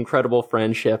and incredible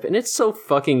friendship. And it's so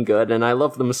fucking good, and I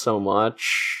love them so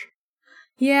much.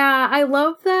 Yeah, I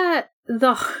love that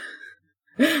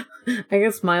I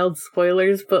guess mild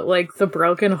spoilers, but like the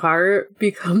broken heart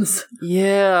becomes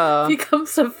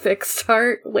a fixed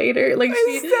heart later. Like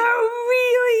Is that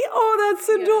really? Oh, that's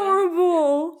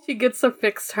adorable. She gets a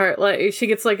fixed heart, like she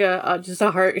gets like just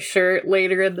a heart shirt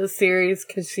later in the series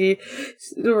because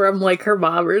from like her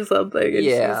mom or something. And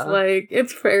she's like,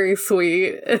 it's very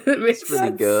sweet. It makes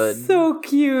pretty good. So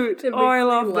cute. Oh, I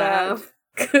love that.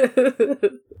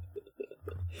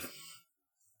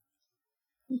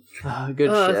 Good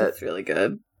shit. That's really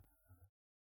good.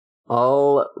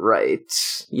 All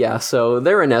right. Yeah, so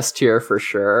they're an S tier for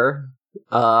sure.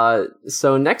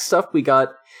 So next up we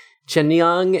got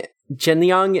Jenyang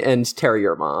and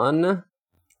Terriermon.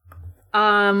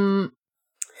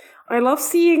 I love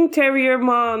seeing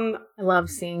Terriermon. I love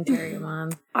seeing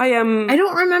Terriermon. I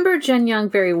don't remember Jenyang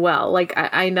very well. Like,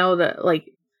 I know that, like,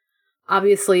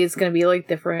 obviously it's gonna be, like,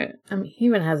 different. I mean, he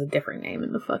even has a different name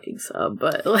in the fucking sub,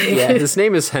 but, like... Yeah, his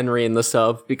name is Henry in the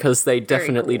sub, because they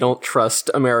definitely don't trust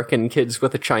American kids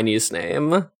with a Chinese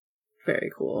name.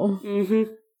 Very cool. Mm-hmm.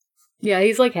 Yeah,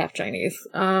 he's, like, half Chinese.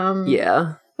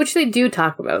 Yeah. Which they do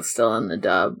talk about still in the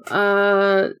dub.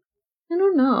 I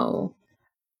don't know.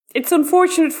 It's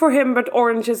unfortunate for him, but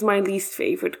orange is my least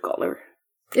favorite color.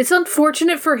 It's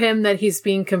unfortunate for him that he's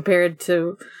being compared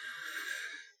to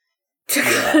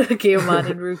Guillemot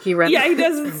and Ruki Ren. Yeah, he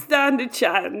doesn't stand a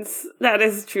chance. That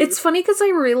is true. It's funny because I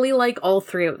really like all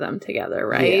three of them together,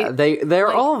 right? Yeah, they're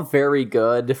like, all very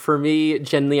good. For me,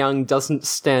 Jenyang doesn't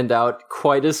stand out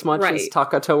quite as much as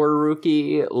Takato or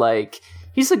Ruki. Like,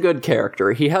 he's a good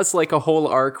character. He has, like, a whole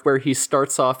arc where he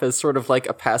starts off as sort of, like,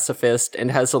 a pacifist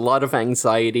and has a lot of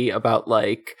anxiety about,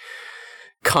 like,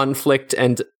 conflict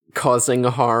and causing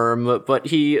harm, but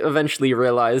he eventually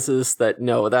realizes that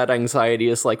no, that anxiety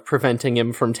is like preventing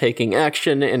him from taking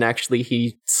action, and actually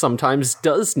he sometimes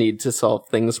does need to solve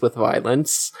things with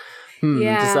violence.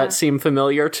 Does that seem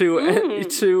familiar to any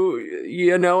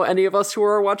of us who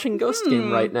are watching Ghost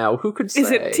Game right now? Who could say?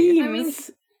 Is it teams? I mean,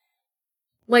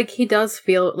 like, he does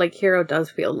feel like Hiro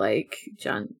does feel like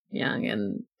Jenyang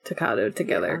and Takato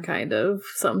together, kind of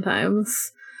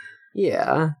sometimes.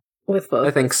 Yeah, with both.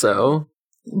 I think so.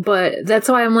 But that's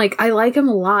why I'm like, I like him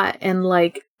a lot, and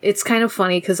like, it's kind of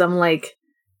funny because I'm like,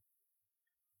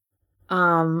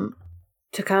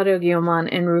 Takato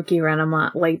Guillemot and Ruki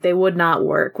Renamon, like, they would not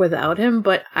work without him,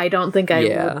 but I don't think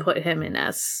I would put him in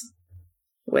S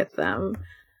with them.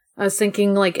 I was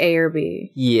thinking like A or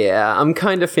B. Yeah, I'm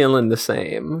kind of feeling the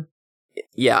same.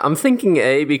 Yeah, I'm thinking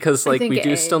A because, like, we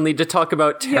do still need to talk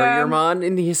about Terriermon,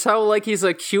 and he's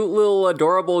a cute little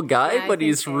adorable guy, but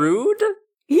he's rude.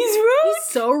 He's rude? He's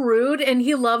so rude, and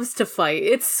he loves to fight.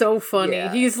 It's so funny.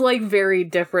 Yeah. He's, like, very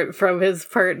different from his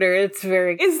partner. It's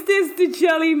very... Is this the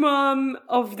Jellymon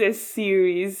of this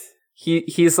series?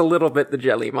 He's a little bit the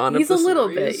Jellymon of the series. He's a little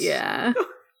bit, yeah.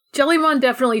 Jellymon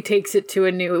definitely takes it to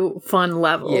a new, fun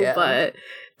level, but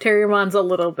Terriermon's a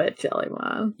little bit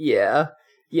Jellymon. Yeah.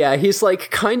 Yeah, he's, like,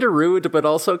 kind of rude, but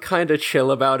also kind of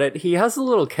chill about it. He has a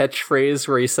little catchphrase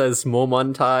where he says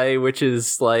Momontai, which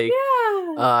is, like... Yeah.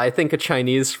 I think a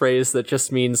Chinese phrase that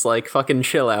just means, like, fucking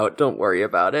chill out, don't worry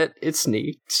about it. It's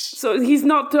neat. So he's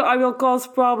not the I will cause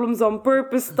problems on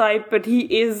purpose type, but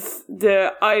he is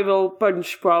the I will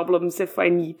punch problems if I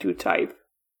need to type.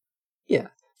 Yeah.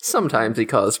 Sometimes he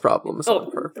causes problems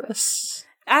on purpose.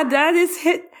 And that is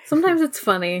hit. Sometimes it's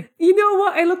funny. You know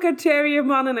what? I look at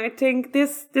Terriermon and I think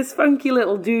this funky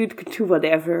little dude could do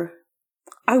whatever.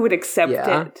 I would accept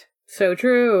it. So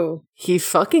true. He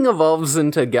fucking evolves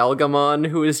into Galgamon,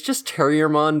 who is just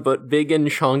Terriermon, but big and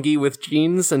chonky with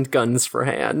jeans and guns for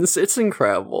hands. It's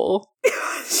incredible.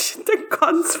 The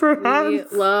guns for hands.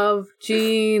 We love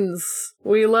jeans.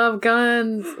 We love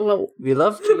guns. Well, we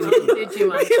love jeans. On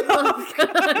Digimon. We love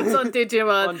guns on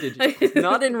Digimon.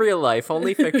 Not in real life,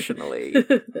 only fictionally.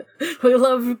 We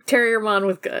love Terriermon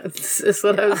with guns, is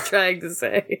what I was trying to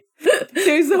say.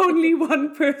 There's only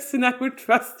one person I would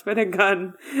trust with a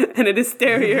gun, and it is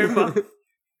Terriermon.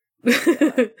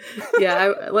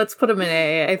 Let's put him in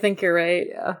A. I think you're right.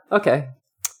 Yeah. Okay.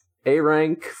 A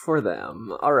rank for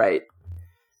them. All right.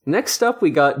 Next up,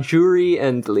 we got Juri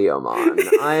and Leomon.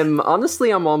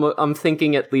 I'm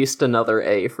thinking at least another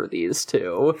A for these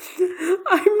two.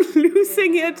 I'm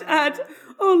losing it at,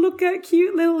 oh, look at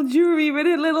cute little Juri with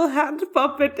a little hand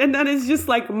puppet, and then it's just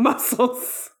like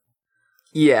muscles.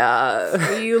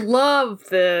 Yeah. You love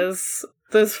this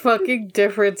fucking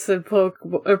difference in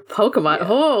Pokemon. Yeah.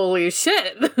 Holy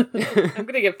shit. I'm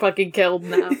gonna get fucking killed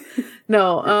now.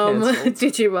 No,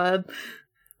 Digimon.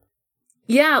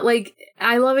 Yeah, like,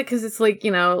 I love it because it's like, you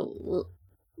know,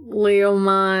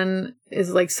 Leomon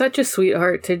is like such a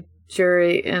sweetheart to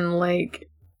Juri and like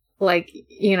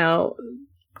you know,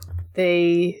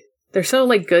 they're so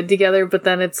like good together, but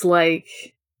then it's like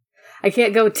I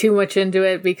can't go too much into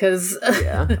it because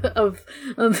of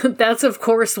that's of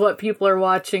course what people are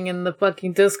watching in the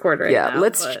fucking Discord right now.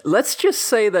 Yeah, let's just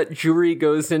say that Juri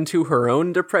goes into her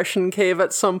own depression cave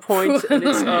at some point, and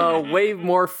it's way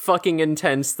more fucking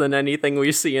intense than anything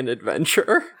we see in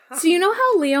Adventure. So you know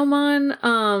how Leomon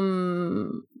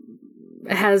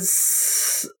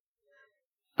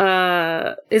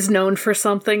is known for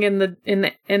something in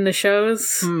the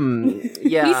shows.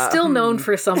 Yeah, he's still known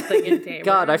for something in Tamers.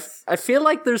 God, I feel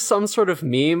like there's some sort of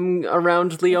meme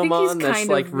around Leomon that's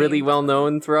like really well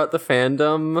known throughout the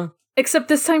fandom. Except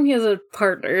this time he has a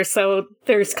partner, so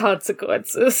there's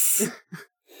consequences.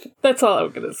 That's all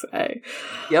I'm gonna say.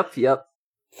 Yep.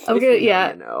 I'm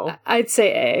gonna I'd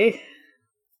say A.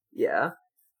 Yeah.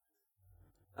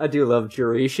 I do love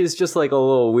Juri. She's just like a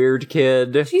little weird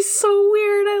kid. She's so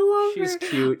weird. I love her. She's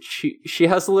cute. She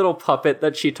has a little puppet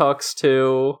that she talks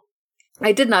to.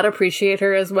 I did not appreciate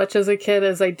her as much as a kid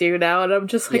as I do now, and I'm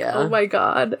just like, oh my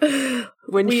god.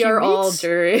 We are all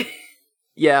Juri.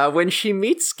 Yeah, when she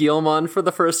meets Guilmon for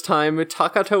the first time,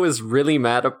 Takato is really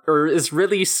mad, or is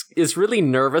really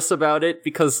nervous about it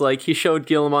because, like, he showed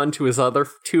Guilmon to his other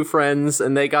two friends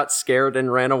and they got scared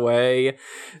and ran away.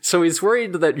 So he's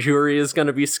worried that Juri is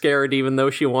gonna be scared even though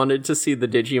she wanted to see the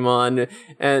Digimon.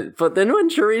 But then when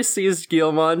Juri sees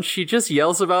Guilmon, she just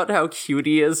yells about how cute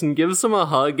he is and gives him a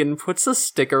hug and puts a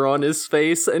sticker on his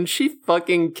face, and she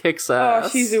fucking kicks ass. Oh,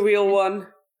 she's a real one.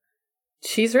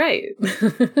 She's right.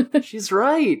 She's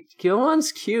right.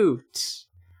 Guilmon's cute.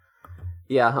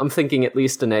 Yeah, I'm thinking at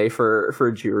least an A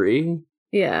for Juri.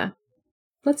 Yeah.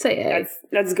 Let's say A.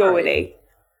 Let's go with A.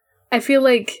 I feel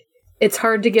like it's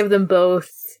hard to give them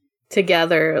both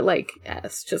together, like,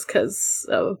 S, just because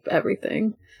of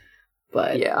everything.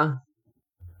 But yeah,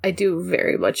 I do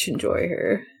very much enjoy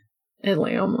her and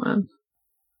Leomon.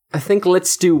 I think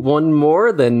let's do one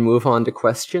more, then move on to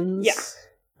questions. Yeah.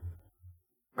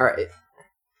 Alright.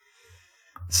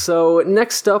 So,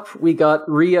 next up, we got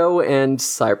Rio and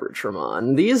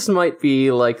Cybertramon. These might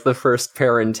be, like, the first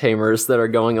pair in Tamers that are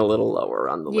going a little lower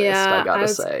on the list, I gotta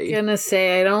say. Yeah, I was gonna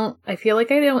say, I feel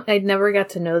like I never got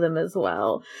to know them as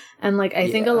well. And, like, I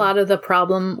think a lot of the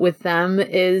problem with them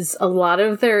is a lot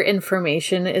of their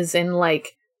information is in,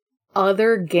 like,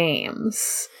 other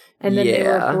games. And then they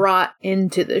were brought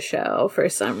into the show for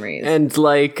some reason. And,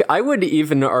 like, I would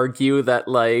even argue that,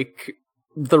 like,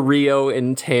 the Rio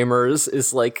in Tamers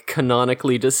is, like,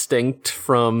 canonically distinct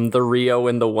from the Rio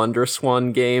in the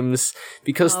WonderSwan games,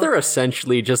 because they're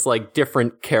essentially just, like,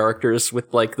 different characters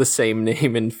with, like, the same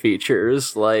name and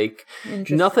features. Like,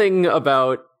 nothing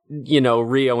about, you know,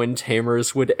 Rio in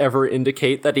Tamers would ever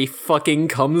indicate that he fucking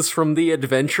comes from the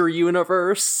Adventure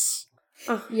universe.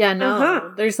 Yeah,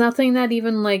 no. There's nothing that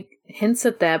even, like, hints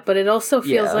at that, but it also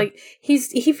feels like he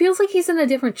feels like he's in a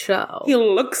different show. He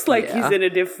looks like he's in a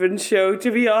different show,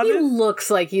 to be honest. He looks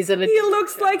like he's in a different show. He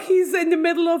looks like he's in the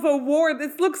middle of a war.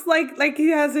 It looks like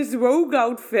he has his rogue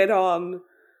outfit on.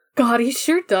 God, he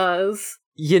sure does.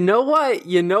 You know why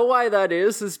that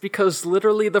is because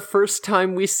literally the first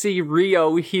time we see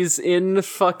Rio, he's in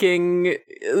fucking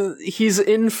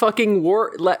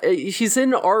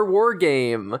our war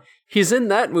game. He's in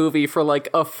that movie for like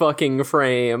a fucking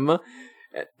frame.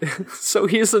 So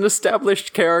he's an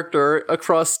established character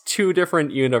across two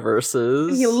different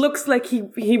universes. He looks like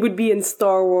he would be in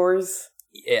Star Wars.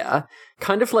 Yeah.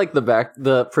 Kind of like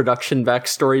the production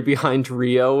backstory behind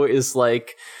Rio is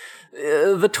like,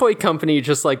 the toy company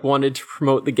just like wanted to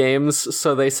promote the games,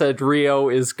 so they said Rio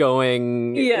is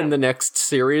going in the next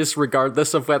series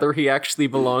regardless of whether he actually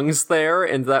belongs there,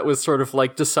 and that was sort of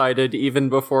like decided even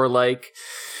before like,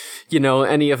 you know,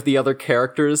 any of the other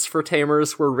characters for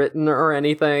Tamers were written or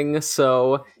anything.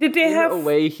 So did they have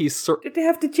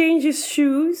to change his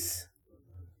shoes?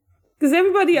 Because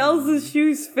everybody else's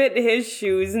shoes fit his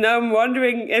shoes, and I'm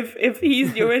wondering if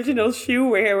he's the original shoe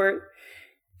wearer.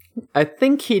 I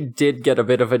think he did get a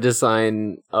bit of a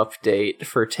design update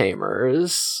for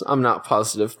Tamers. I'm not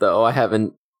positive, though. I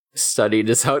haven't studied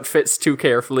his outfits too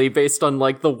carefully based on,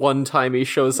 like, the one time he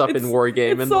shows up in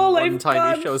Wargame and the one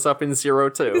time he shows up in Zero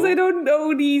Two. Because I don't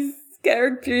know these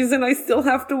characters and I still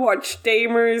have to watch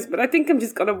Tamers, but I think I'm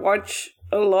just gonna watch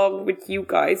along with you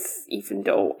guys, even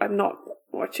though I'm not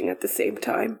watching at the same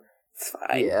time. It's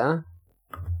fine. Yeah.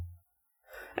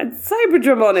 And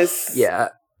Cyberdramon is... Yeah.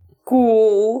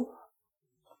 Cool.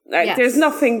 Yes. There's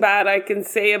nothing bad I can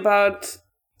say about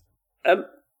a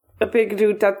big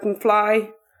dude that can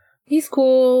fly. He's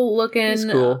cool looking. He's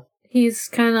cool. He's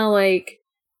kind of like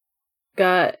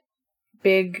got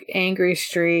big angry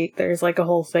streak. There's like a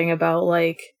whole thing about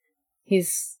like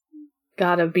he's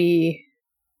gotta be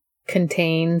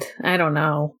contained. I don't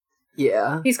know.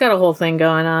 Yeah. He's got a whole thing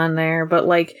going on there, but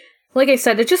like I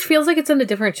said, it just feels like it's in a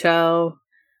different show.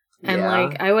 And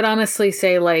like I would honestly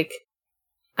say like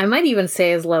I might even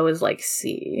say as low as like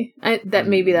C.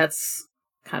 Maybe that's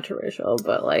controversial,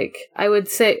 but like I would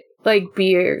say like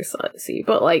B or C,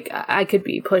 but like I could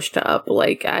be pushed up.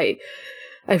 Like I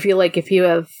feel like if you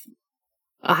have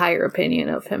a higher opinion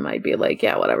of him, I'd be like,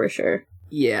 yeah, whatever, sure.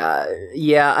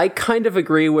 Yeah, I kind of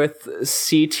agree with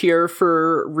C tier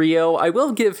for Rio. I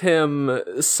will give him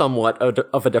somewhat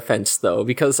of a defense, though,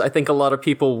 because I think a lot of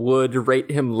people would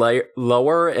rate him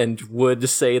lower and would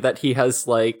say that he has,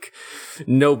 like,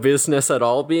 no business at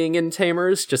all being in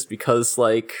Tamers, just because,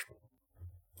 like,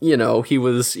 you know, he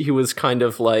was kind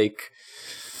of, like,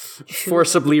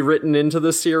 forcibly written into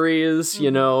the series, you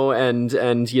know,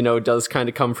 and you know, does kind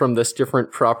of come from this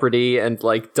different property and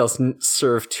like doesn't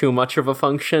serve too much of a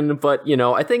function. But you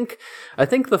know, I think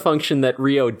the function that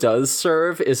Rio does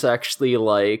serve is actually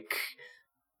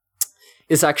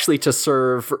to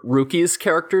serve Ruki's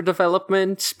character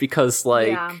development, because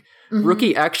like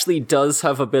Ruki actually does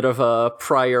have a bit of a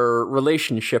prior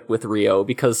relationship with Rio,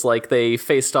 because like they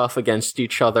faced off against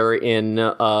each other in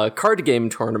a card game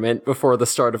tournament before the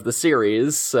start of the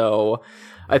series. So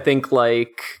I think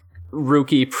like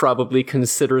Ruki probably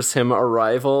considers him a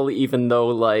rival, even though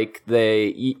like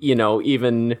they, you know,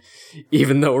 even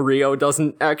though Rio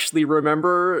doesn't actually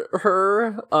remember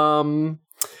her.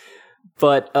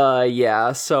 But,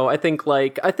 yeah, so I think,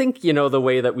 you know, the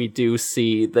way that we do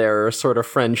see their sort of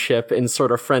friendship and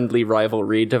sort of friendly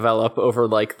rivalry develop over,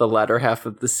 like, the latter half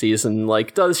of the season,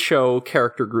 like, does show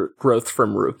character growth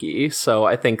from Ruki. So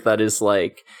I think that is,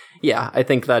 like,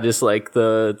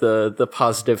 the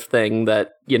positive thing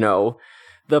that, you know,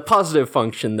 the positive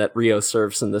function that Rio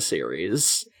serves in the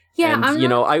series. Yeah, and,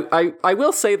 know, I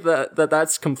will say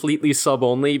that's completely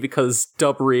sub-only, because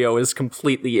Dub Rio is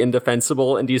completely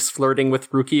indefensible, and he's flirting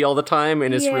with Ruki all the time,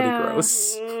 and it's really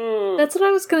gross. That's what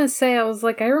I was gonna say. I was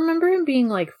like, I remember him being,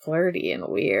 like, flirty and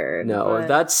weird. No,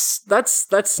 that's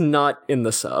not in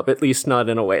the sub, at least not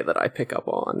in a way that I pick up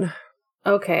on.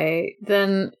 Okay,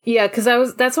 then, yeah,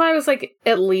 because that's why I was, like,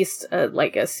 at least,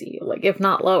 like, a C, like, if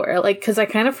not lower, like, because I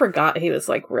kind of forgot he was,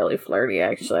 like, really flirty,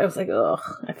 actually. I was like, ugh,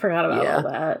 I forgot about all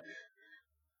that.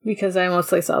 Because I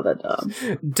mostly saw the dub.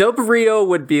 Dub Rio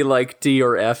would be, like, D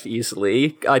or F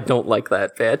easily. I don't like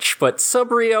that bitch, but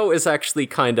Sub Rio is actually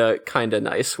kinda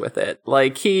nice with it.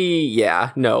 Like,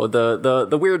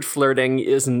 the weird flirting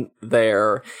isn't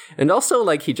there. And also,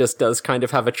 like, he just does kind of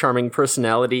have a charming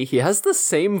personality. He has the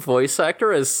same voice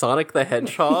actor as Sonic the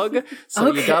Hedgehog,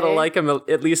 so you gotta like him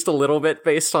at least a little bit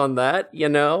based on that, you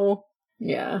know?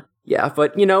 Yeah. Yeah,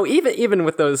 but, you know, even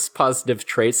with those positive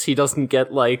traits, he doesn't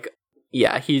get, like,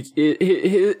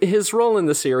 his role in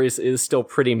the series is still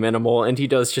pretty minimal, and he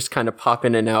does just kind of pop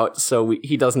in and out, so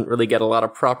he doesn't really get a lot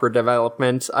of proper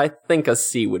development. I think a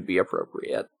C would be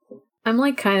appropriate. I'm,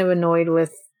 like, kind of annoyed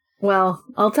with, well,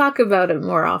 I'll talk about it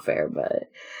more off air, but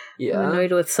I'm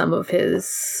annoyed with some of the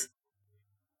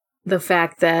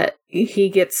fact that he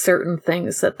gets certain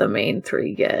things that the main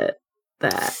three get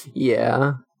that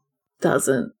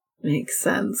doesn't make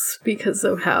sense because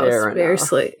of how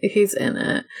sparsely he's in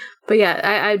it. But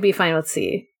yeah, I'd be fine with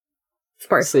C.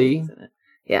 Sparsely. C?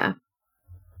 Yeah.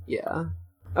 Yeah.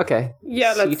 Okay.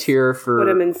 Yeah, C tier for put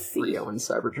him in C. Rio and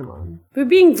Cybergemon. We're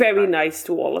being very nice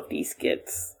to all of these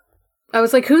kids. I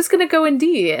was like, who's gonna go in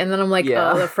D? And then I'm like,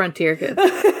 oh, the Frontier kids.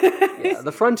 Yeah,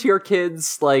 the Frontier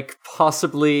kids, like,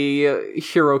 possibly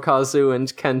Hirokazu and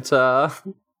Kenta.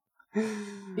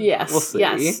 Yes, we'll see.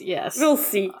 Yes. We'll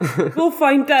see. We'll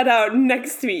find that out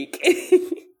next week.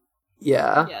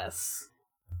 Yeah. Yes.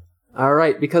 All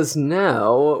right, because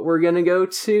now we're going to go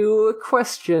to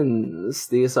questions.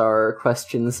 These are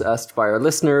questions asked by our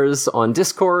listeners on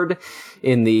Discord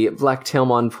in the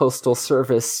Blacktailmon Postal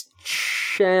Service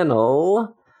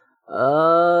channel.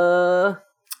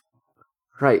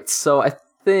 Right, so I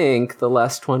think the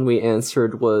last one we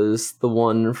answered was the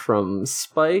one from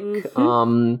Spike.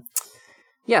 Mm-hmm.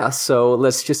 Yeah, so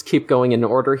let's just keep going in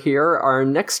order here. Our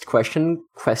next question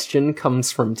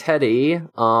comes from Teddy.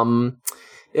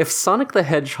 If Sonic the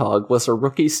Hedgehog was a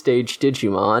rookie stage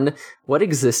Digimon, what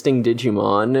existing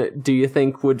Digimon do you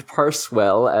think would parse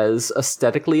well as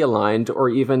aesthetically aligned or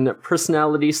even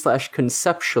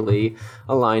personality/conceptually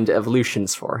aligned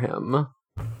evolutions for him?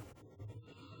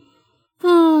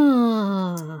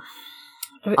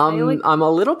 I'm a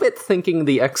little bit thinking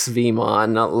the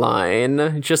ex-Vmon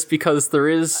line, just because there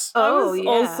is... I was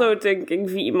also thinking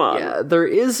Vmon. Yeah, there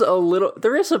is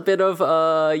a bit of,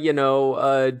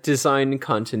 design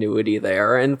continuity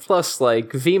there, and plus, like,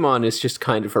 Vmon is just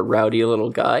kind of a rowdy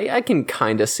little guy. I can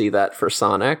kind of see that for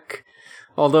Sonic.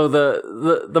 Although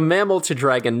the mammal to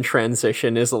dragon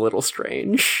transition is a little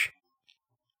strange.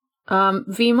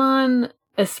 Vmon,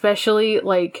 especially,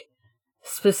 like...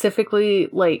 Specifically,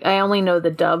 like, I only know the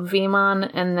dub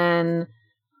Vmon, and then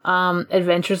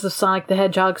Adventures of Sonic the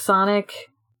Hedgehog Sonic.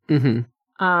 Mm-hmm.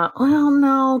 Well,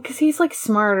 no, because he's, like,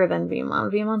 smarter than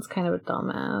Vmon. Vmon's kind of a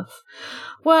dumbass.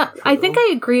 Well, true. I think I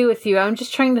agree with you. I'm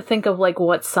just trying to think of, like,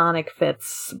 what Sonic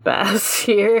fits best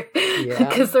here. Yeah.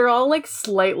 Because they're all, like,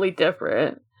 slightly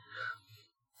different.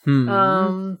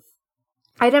 I'd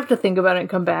have to think about it and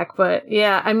come back, but,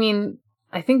 yeah, I mean,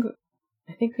 I think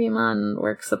Vmon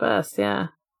works the best, yeah.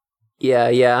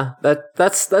 Yeah.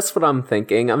 That's what I'm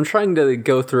thinking. I'm trying to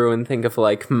go through and think of,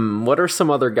 like, what are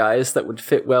some other guys that would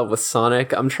fit well with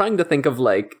Sonic? I'm trying to think of,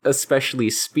 like, especially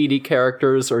speedy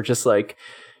characters, or just, like,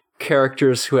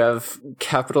 characters who have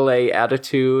capital A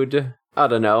attitude. I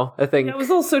don't know. I think... I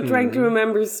was also trying to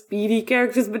remember speedy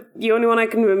characters, but the only one I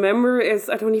can remember is...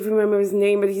 I don't even remember his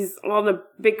name, but he's on a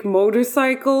big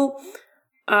motorcycle...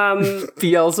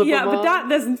 Beelzebub. Yeah, but that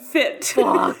doesn't fit.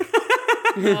 Fuck.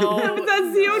 No,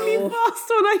 that's the only fast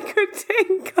one I could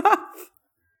think of.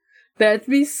 That'd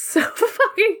be so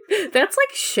fucking... That's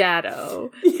like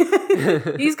Shadow.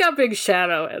 Yeah. He's got big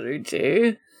Shadow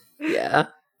energy. Yeah.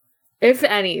 If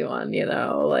anyone,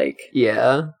 like...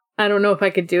 Yeah. I don't know if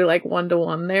I could do, like,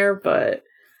 1-to-1 there, but...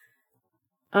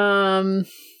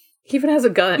 He even has a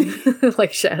gun,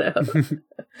 like Shadow.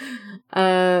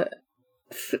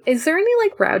 Is there any,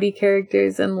 like, rowdy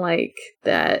characters in, like,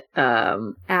 that,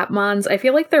 Atmons? I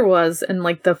feel like there was in,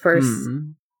 like, the first,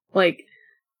 like,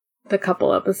 the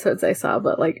couple episodes I saw,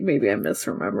 but, like, maybe I'm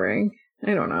misremembering.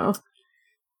 I don't know.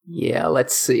 Yeah,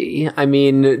 let's see. I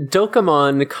mean,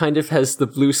 Dokkamon kind of has the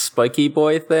blue spiky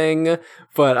boy thing,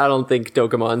 but I don't think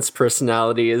Dokkamon's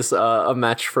personality is a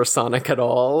match for Sonic at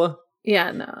all.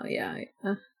 Yeah, no, yeah.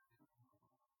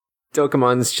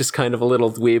 Dokkamon's just kind of a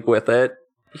little dweeb with it.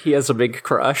 He has a big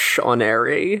crush on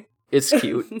Eri. It's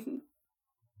cute.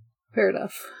 Fair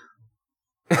enough.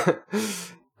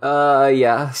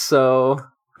 Yeah, so...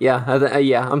 Yeah,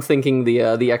 I'm thinking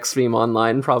the X-Vmon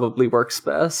line probably works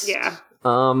best. Yeah.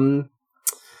 All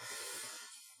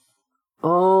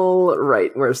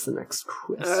right, where's the next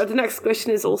question? The next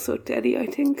question is also Teddy, I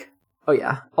think. Oh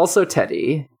yeah, also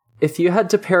Teddy. If you had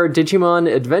to pare Digimon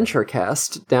Adventure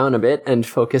Cast down a bit and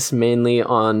focus mainly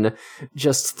on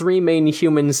just 3 main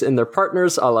humans and their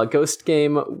partners a la Ghost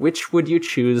Game, which would you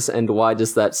choose and why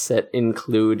does that set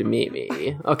include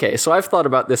Mimi? Okay, so I've thought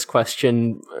about this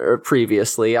question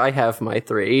previously. I have my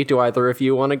 3. Do either of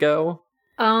you want to go?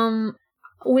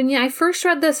 When I first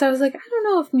read this, I was like, I don't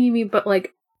know if Mimi, but,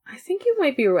 like, I think you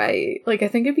might be right. Like, I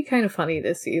think it'd be kind of funny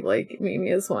to see, like, Mimi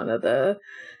as one of the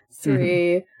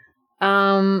 3.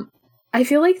 I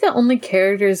feel like the only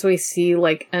characters we see,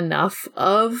 like, enough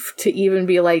of to even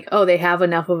be like, oh, they have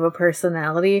enough of a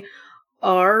personality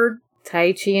are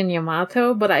Taichi and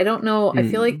Yamato, but I don't know. I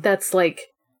feel like that's,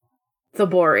 like, the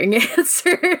boring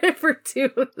answer for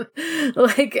 2.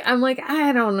 Like, I'm like,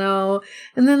 I don't know.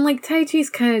 And then, like, Taichi's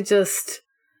kind of just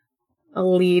a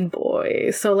lead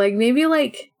boy. So, like, maybe,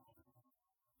 like,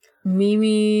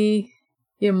 Mimi,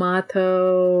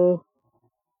 Yamato...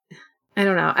 I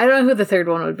don't know. I don't know who the third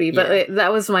one would be, but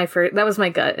that was my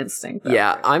gut instinct.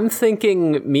 Yeah, I'm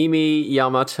thinking Mimi,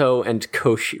 Yamato, and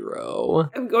Koshiro.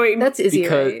 That's easy,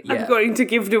 right? I'm going to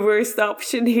give the worst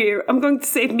option here. I'm going to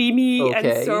say Mimi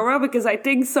and Sora, because I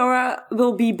think Sora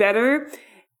will be better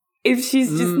if she's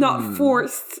just not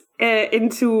forced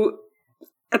into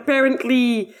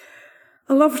apparently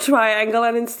a love triangle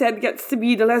and instead gets to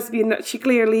be the lesbian that she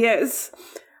clearly is.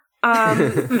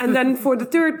 And then for the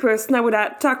third person, I would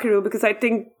add Takeru, because I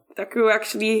think Takeru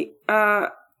actually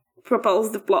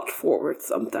propels the plot forward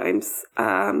sometimes.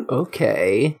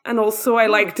 Okay. And also, I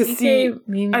like to see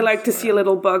a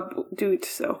little bug dude.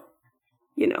 So,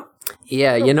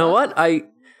 Yeah, you know what? I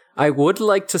would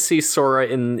like to see Sora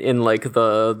in like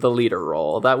the leader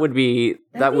role. That would be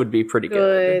pretty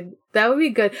good. That would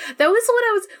be good. That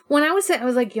was what I was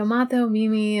like Yamato,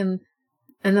 Mimi, and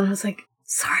then I was like,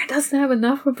 Sora doesn't have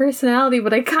enough of a personality,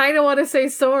 but I kind of want to say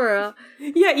Sora.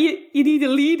 Yeah, you need a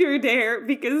leader there,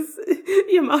 because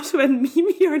Yamato and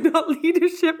Mimi are not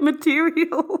leadership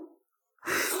material.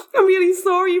 I'm really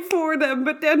sorry for them,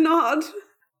 but they're not.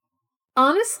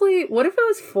 Honestly, what if it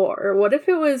was 4? What if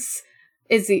it was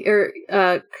Izzy or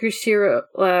Koshiro?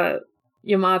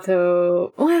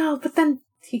 Yamato. Well, but then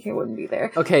TK wouldn't be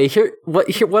there. Okay,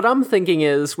 what I'm thinking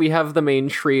is we have the main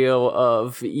trio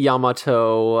of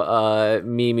Yamato,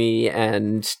 Mimi,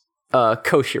 and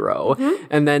Koshiro. Mm-hmm.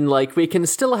 And then, like, we can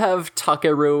still have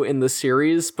Takeru in the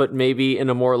series, but maybe in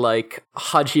a more, like,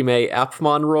 Hajime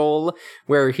Appmon role,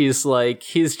 where he's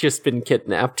just been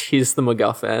kidnapped. He's the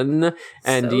MacGuffin.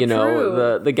 And, So you know,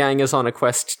 true. the gang is on a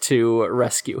quest to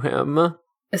rescue him.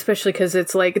 Especially because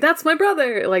it's like, that's my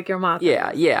brother, like Yamato.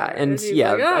 Yeah, and he's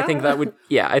yeah, like, I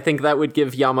think that would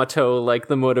give Yamato, like,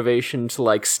 the motivation to,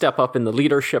 like, step up in the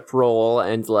leadership role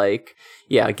and, like,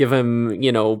 yeah, give him,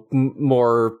 you know,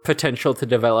 more potential to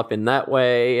develop in that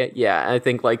way. Yeah, I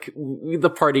think, like, the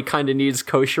party kind of needs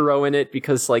Koshiro in it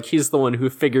because, like, he's the one who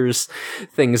figures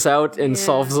things out and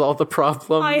solves all the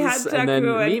problems. I had and then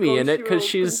Takeru and Mimi in it because Koshiro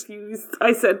she's... confused.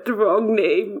 I said the wrong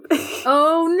name.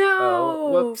 Oh no!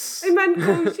 Oh, whoops. I meant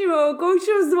Koshiro.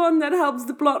 Koshiro's the one that helps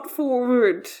the plot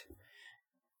forward.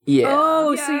 Yeah.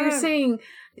 Oh, so Yeah. you're saying,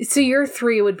 so your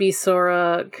three would be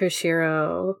Sora,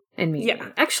 Koshiro, and me. Yeah.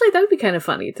 Actually, that would be kind of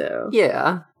funny too.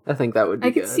 Yeah, I think that would be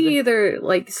I could good. see either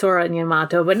like Sora and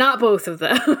Yamato, but not both of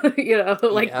them. You know,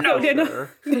 like Yeah, No, for they're not, sure.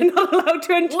 they're not allowed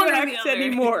to One or the interact other.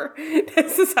 anymore.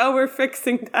 This is how we're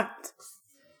fixing that.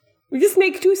 We just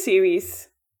make 2 series.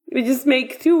 We just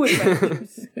make 2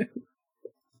 adventures.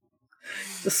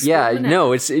 just Yeah, split them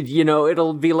no, you know,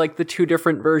 it'll be like the 2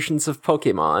 different versions of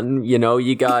Pokemon. You know,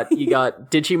 you got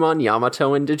Digimon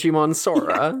Yamato and Digimon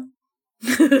Sora. out.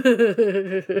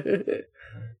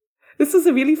 This was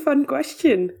a really fun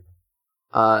question.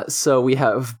 So we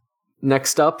have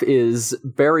next up is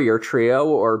Barrier Trio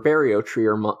or Barrio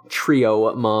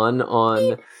Trio Mon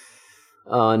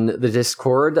on the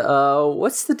Discord.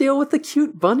 What's the deal with the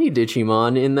cute bunny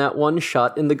Digimon in that one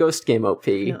shot in the Ghost Game OP?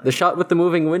 The shot with the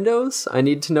moving windows? I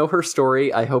need to know her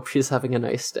story. I hope she's having a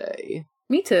nice day.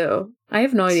 Me too. I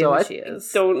have no idea So who I she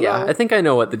is. Don't Yeah, know. I think I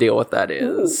know what the deal with that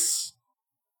is.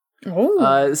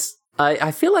 Oh,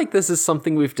 I feel like this is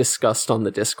something we've discussed on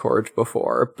the Discord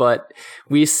before, but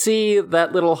we see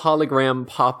that little hologram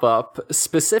pop up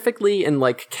specifically in,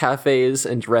 like, cafes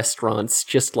and restaurants,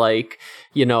 just, like,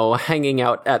 you know, hanging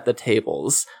out at the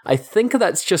tables. I think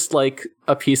that's just, like,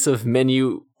 a piece of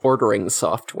menu ordering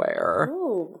software.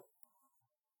 Oh.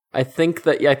 I think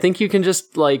you can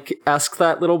just, like, ask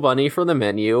that little bunny for the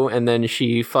menu, and then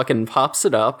she fucking pops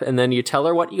it up, and then you tell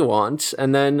her what you want,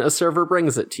 and then a server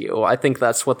brings it to you. I think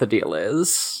that's what the deal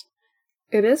is.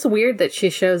 it is weird that she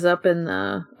shows up in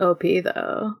the OP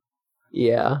though.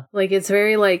 Yeah. Like, it's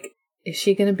very like, is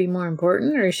she going to be more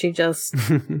important, or is she just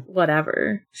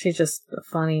whatever? She's just a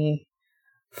funny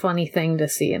thing to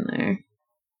see in there.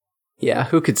 Yeah,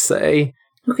 who could say?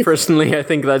 Personally, I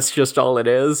think that's just all it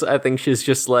is. I think she's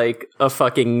just, like, a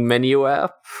fucking menu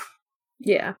app.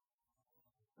 Yeah.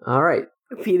 All right.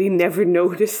 I really never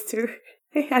noticed her.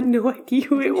 I had no idea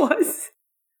who it was.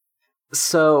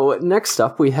 So, next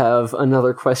up, we have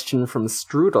another question from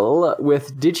Strudel.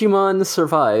 With Digimon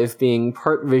Survive being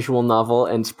part visual novel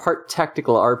and part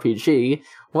tactical RPG,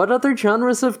 what other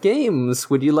genres of games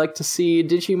would you like to see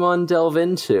Digimon delve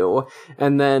into?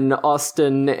 And then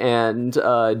Austin and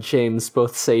James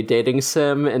both say dating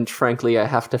sim, and frankly, I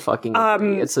have to fucking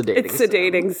agree. It's a dating sim. It's a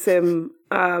dating sim.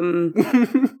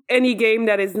 Any game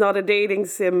that is not a dating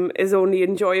sim is only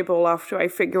enjoyable after I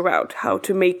figure out how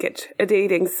to make it a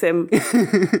dating sim.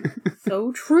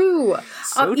 So true.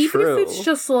 So Even true. if it's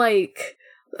just like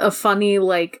a funny,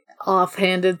 like,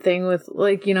 offhanded thing with,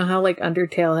 like, you know how like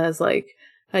Undertale has like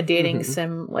a dating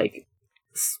sim, like,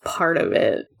 part of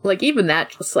it. Like, even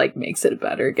that just like makes it a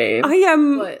better game. I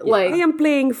am But, like- I am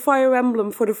playing Fire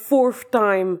Emblem for the 4th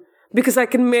time because I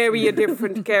can marry a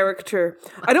different character.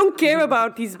 I don't care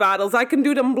about these battles. I can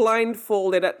do them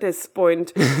blindfolded at this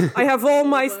point. I have all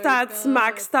my stats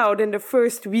maxed out in the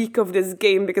first week of this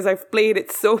game because I've played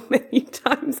it so many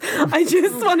times. I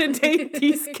just want to date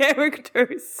these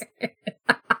characters.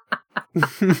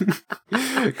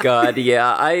 God,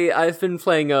 yeah. I've been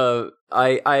playing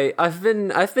I've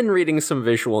been reading some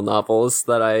visual novels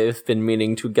that I've been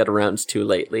meaning to get around to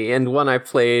lately, and one I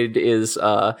played is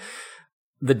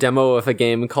the demo of a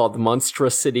game called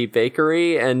Monstrous City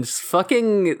Bakery, and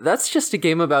fucking that's just a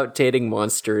game about dating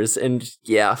monsters, and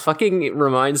yeah, fucking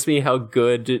reminds me how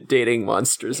good dating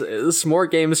monsters is. More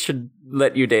games should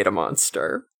let you date a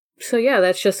monster. So yeah,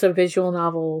 that's just a visual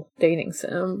novel dating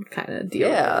sim kind of deal.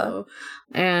 Yeah. Though.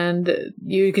 And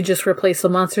you could just replace the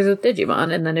monsters with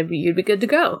Digimon, and then you'd be good to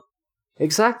go.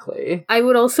 Exactly. I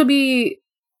would also be,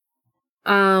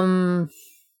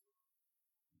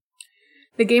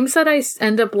 The games that I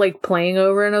end up like playing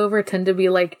over and over tend to be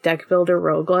like deck builder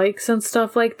roguelikes and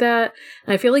stuff like that.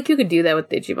 And I feel like you could do that with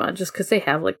Digimon just because they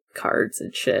have like cards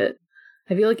and shit.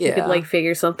 I feel like you could like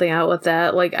figure something out with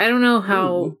that. Like I don't know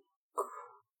how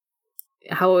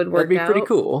it would work. That'd be pretty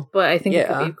cool, but I think it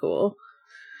could be cool.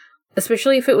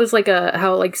 Especially if it was like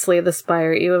how like Slay the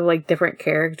Spire, you have like different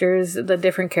characters. The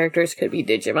different characters could be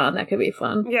Digimon. That could be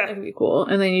fun. Yeah. That could be cool.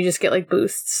 And then you just get like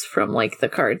boosts from like the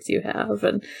cards you have.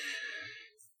 And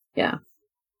yeah.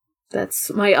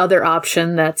 That's my other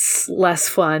option that's less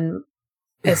fun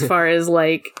as far as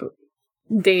like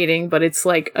dating, but it's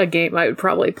like a game I would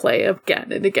probably play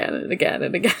again and again and again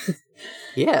and again.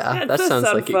 Yeah, that sounds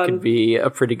like fun. It could be a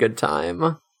pretty good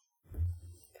time.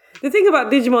 The thing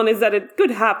about Digimon is that it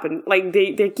could happen. Like,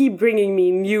 they keep bringing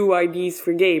me new ideas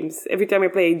for games. Every time I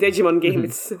play a Digimon game,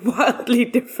 it's wildly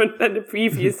different than the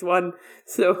previous one.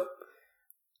 So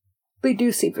they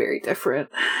do seem very different.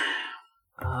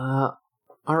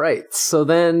 Alright, so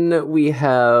then we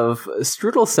have...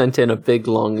 Strudel sent in a big,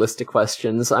 long list of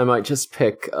questions. I might just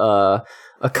pick a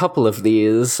couple of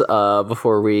these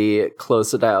before we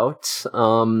close it out.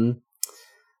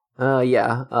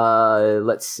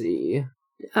 Let's see...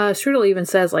 Strudel even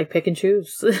says, like, pick and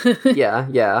choose.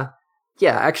 Yeah,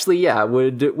 actually, yeah.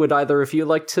 Would either of you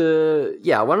like to...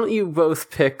 Yeah, why don't you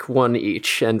both pick one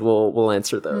each, and we'll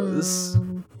answer those.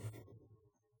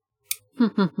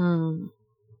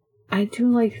 I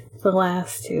do like the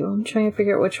last two. I'm trying to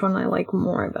figure out which one I like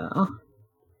more, though.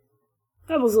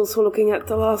 I was also looking at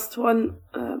the last one,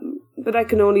 but I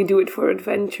can only do it for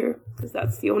Adventure, because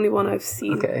that's the only one I've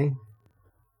seen. Okay.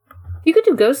 You could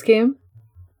do Ghost Game.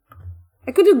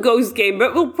 I could do Ghost Game,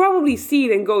 but we'll probably see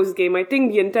it in Ghost Game. I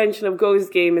think the intention of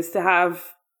Ghost Game is to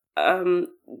have the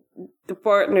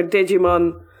partner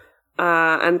Digimon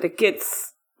and the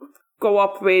kids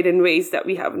cooperate in ways that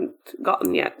we haven't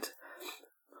gotten yet.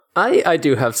 I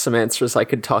do have some answers I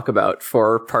could talk about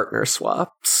for partner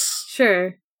swaps.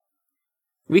 Sure.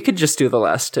 We could just do the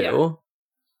last two.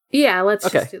 Yeah, let's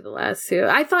just do the last two.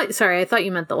 I thought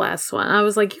you meant the last one. I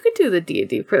was like, you could do the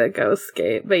D&D for the Ghost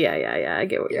Game. But yeah, I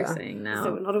get what you're saying now. Is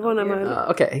there another one?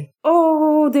 Okay.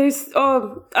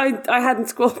 I hadn't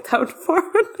scrolled down far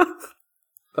enough.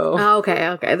 Oh,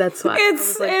 okay, that's fine.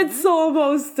 It's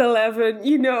almost 11.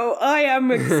 You know, I am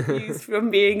excused from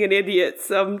being an idiot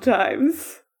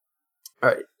sometimes. All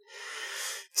right.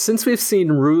 Since we've seen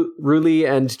Ruli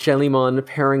and Jellymon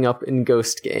pairing up in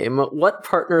Ghost Game, what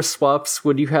partner swaps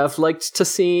would you have liked to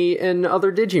see in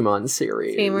other Digimon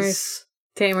series?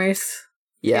 Tamers.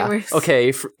 Yeah. Tamers.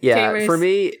 Okay. Tamers.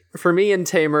 For me in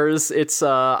Tamers, it's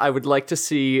I would like to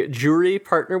see Juri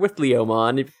partner with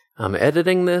Leomon. I'm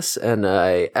editing this, and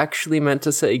I actually meant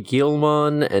to say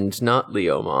Guilmon and not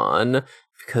Leomon,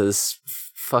 because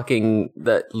fucking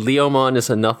that Leomon is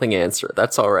a nothing answer.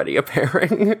 That's already a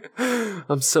pairing.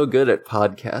 I'm so good at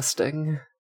podcasting.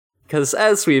 Because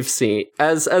as we've seen,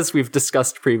 as we've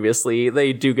discussed previously,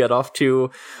 they do get off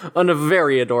to on a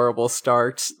very adorable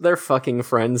start. They're fucking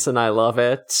friends, and I love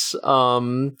it.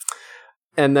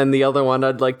 And then the other one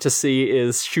I'd like to see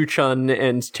is Shuchun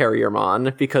and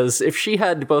Terriermon, because if she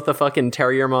had both a fucking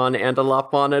Terriermon and a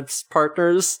Lopmon as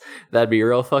partners, that'd be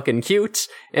real fucking cute.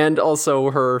 And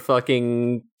also her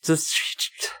fucking...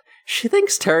 She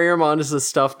thinks Terriermon is a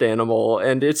stuffed animal,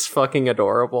 and it's fucking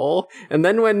adorable. And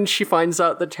then when she finds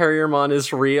out that Terriermon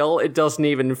is real, it doesn't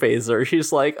even faze her.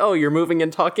 She's like, oh, you're moving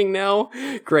and talking now?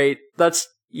 Great. That's...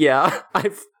 Yeah,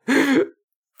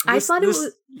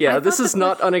 this is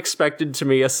not unexpected to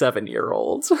me, a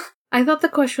 7-year-old. I thought the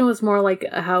question was more like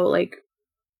how, like,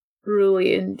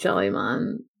 Ruli and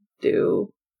Jellymon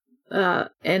do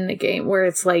in the game, where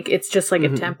it's like, it's just like a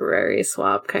temporary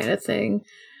swap kind of thing.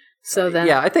 So then...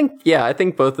 I think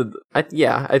both of... I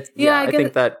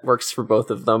think that works for both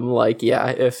of them. Like,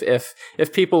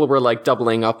 if people were, like,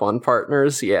 doubling up on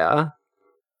partners,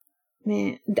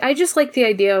 Man, I just like the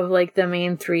idea of, like, the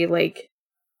main three, like,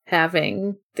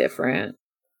 having different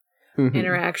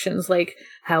interactions. Like,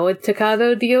 how would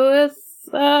Takado deal with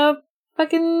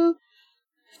fucking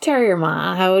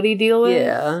Terriermon? How would he deal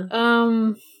with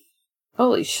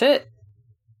holy shit,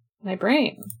 my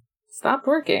brain stopped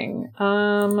working.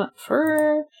 I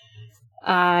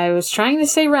was trying to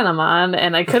say Renamon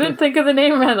and I couldn't think of the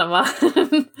name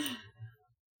Renamon.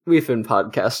 We've been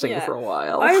podcasting for a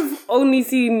while. I've only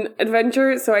seen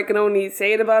Adventure, so I can only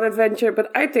say it about Adventure, but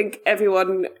I think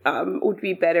everyone would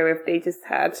be better if they just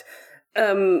had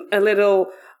a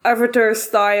little Avatar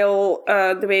style,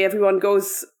 the way everyone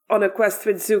goes on a quest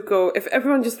with Zuko. If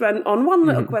everyone just went on one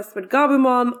little quest with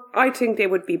Gabumon, I think they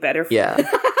would be better.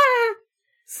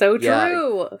 So Yeah.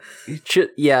 true.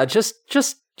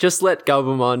 Just let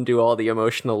Gabumon do all the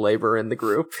emotional labor in the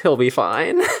group. He'll be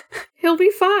fine. He'll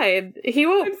be fine. He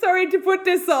won't. I'm sorry to put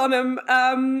this on him,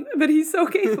 but he's so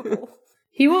capable.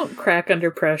 He won't crack under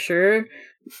pressure.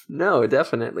 No,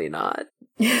 definitely not.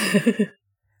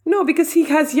 No, because he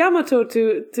has Yamato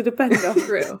to depend on.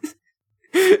 True.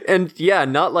 And yeah,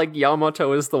 not like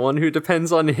Yamato is the one who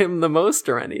depends on him the most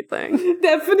or anything.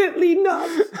 Definitely not.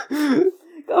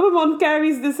 Gabumon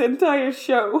carries this entire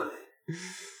show.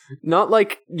 Not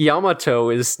like Yamato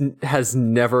has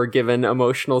never given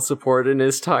emotional support in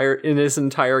his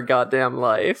entire goddamn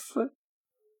life.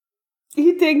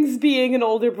 He thinks being an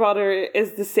older brother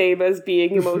is the same as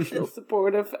being emotional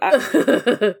supportive,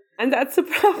 and that's a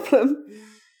problem.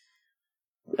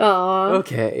 Aww.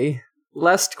 Okay.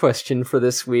 Last question for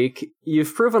this week.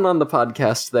 You've proven on the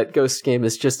podcast that Ghost Game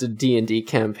is just a D&D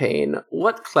campaign.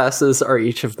 What classes are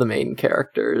each of the main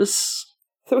characters?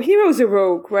 So Hero's a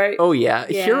rogue, right? Oh yeah,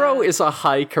 Yeah. Hero is a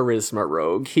high charisma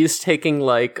rogue. He's taking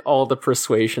like all the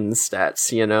persuasion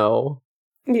stats, you know?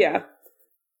 Yeah.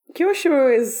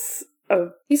 Kyoshiro is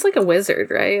He's like a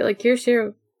wizard, right? Like, here's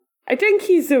your... I think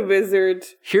he's a wizard.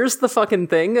 Here's the fucking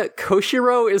thing.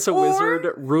 Koshiro is a wizard,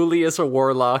 Ruli is a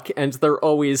warlock, and they're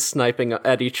always sniping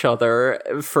at each other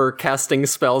for casting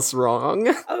spells wrong.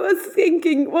 I was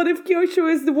thinking, what if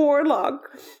Kyoshiro is the warlock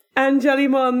and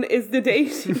Jellymon is the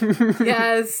deity?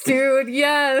 Yes, dude,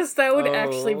 yes! That would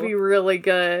actually be really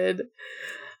good.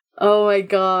 Oh my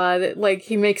god. Like,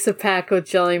 he makes a pact with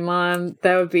Jellymon.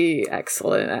 That would be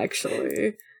excellent,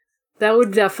 actually. That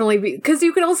would definitely be... Because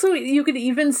you could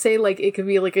even say, like, it could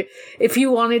be, like, if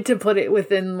you wanted to put it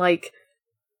within, like,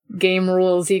 game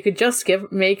rules, you could just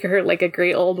make her, like, a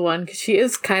great old one, because she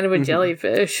is kind of a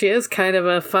jellyfish. She is kind of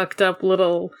a fucked up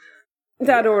little...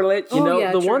 That or lich. You know,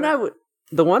 yeah, the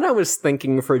true. one I was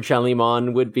thinking for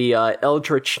Jellymon would be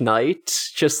Eldritch Knight,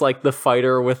 just like the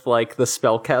fighter with like the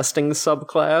spellcasting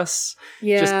subclass.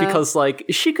 Yeah. Just because like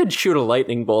she could shoot a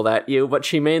lightning bolt at you, but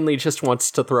she mainly just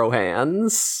wants to throw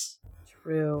hands.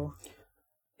 True.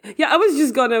 Yeah, I was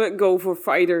just gonna go for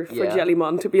fighter for Yeah.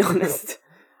 Jellymon, to be honest.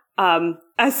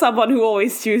 As someone who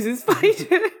always chooses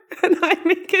fighter, and I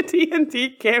make a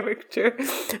D&D character,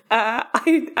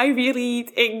 I really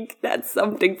think that's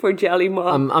something for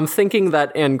Jellymon. I'm thinking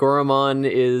that Angoramon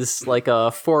is like a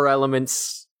four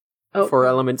elements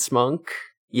monk.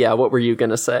 Yeah, what were you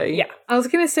gonna say? Yeah. I was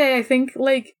gonna say, I think,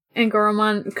 like,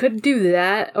 Angoramon could do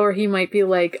that, or he might be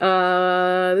like,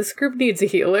 this group needs a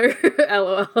healer.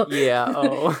 LOL. Yeah,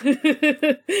 oh.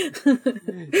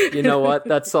 You know what?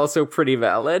 That's also pretty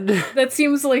valid. That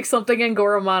seems like something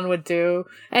Angoramon would do.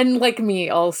 And, like, me,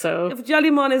 also. If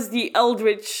Jellymon is the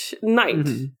Eldritch Knight,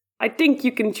 I think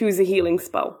you can choose a healing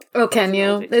spell. Oh, can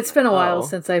you? It's been a while Oh.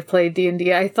 since I've played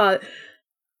D&D. I thought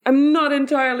I'm not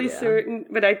entirely certain,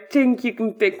 but I think you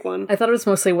can pick one. it was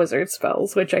mostly wizard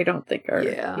spells, which I don't think are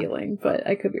Yeah. healing, but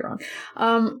I could be wrong.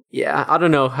 Yeah, I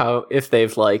don't know if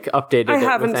they've like updated I it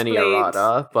haven't with any played.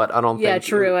 errata, but I don't Yeah, think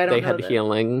true, I don't they know had that.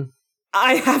 healing.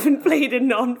 I haven't played a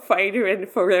non-fighter in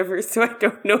forever, so I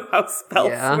don't know how spells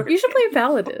Yeah. work. You should play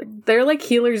Paladin. They're like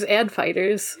healers and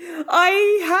fighters.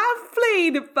 I have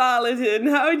played a paladin.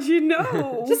 How'd you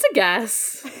know? Just a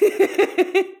guess.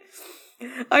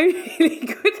 I'm really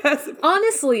good as a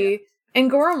Honestly,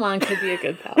 Angoramon could be a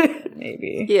good Paladin,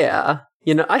 maybe. Yeah,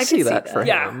 you know, I could see see that that. for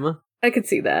Yeah. him. I could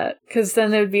see that. Because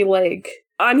then it would be like,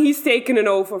 and he's taken an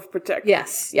oath of protection.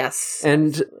 yes. And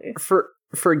absolutely.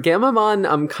 for Gamamon,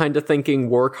 I'm kind of thinking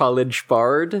War College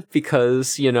Bard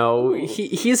because you know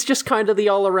he's just kind of the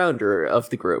all arounder of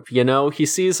the group. You know, he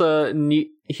sees a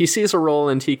role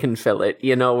and he can fill it.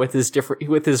 You know, with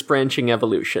his branching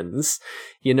evolutions.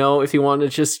 You know, if he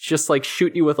wanted to just like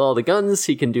shoot you with all the guns,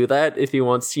 he can do that. If he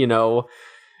wants, you know,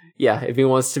 if he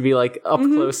wants to be like up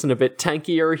close and a bit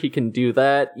tankier, he can do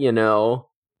that. You know,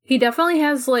 He definitely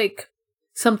has like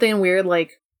something weird,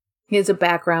 like he has a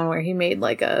background where he made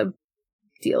like a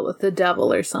deal with the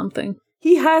devil or something.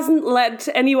 He hasn't let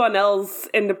anyone else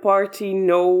in the party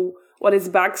know what his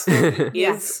backstory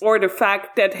Yes. is, or the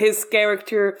fact that his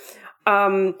character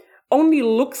only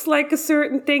looks like a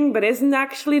certain thing, but isn't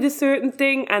actually the certain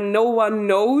thing, and no one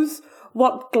knows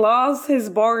what class his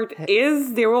bard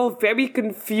is. They're all very hey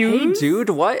confused. dude,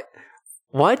 why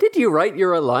did you write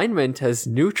your alignment as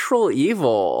neutral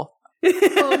evil?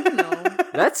 Oh no.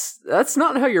 That's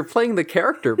not how you're playing the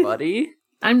character, buddy.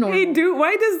 I'm normal. Hey, dude,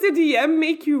 why does the DM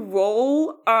make you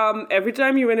roll every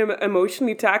time you're in an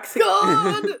emotionally taxing?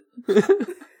 God!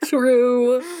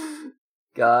 True.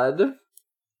 God.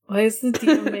 Why does the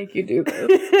DM make you do this?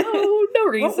 Oh, no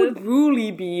What reason. would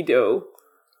Ruli be, though?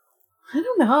 I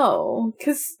don't know,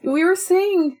 because we were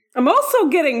saying... I'm also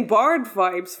getting Bard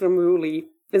vibes from Ruli,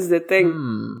 is the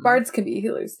thing. Bards can be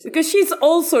healers, too. Because she's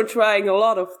also trying a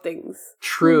lot of things.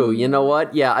 True, you know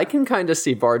what? Yeah, I can kind of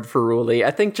see Bard for Ruli.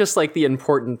 I think just, like, the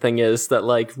important thing is that,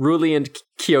 like, Ruli and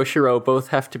Kyoshiro both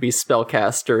have to be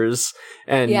spellcasters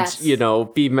and, you know,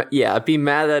 be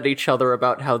mad at each other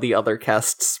about how the other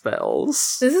casts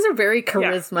spells. This is a very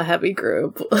charisma-heavy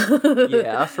group.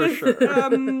 Yeah, for sure.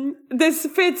 This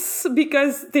fits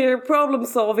because their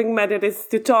problem-solving method is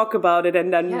to talk about it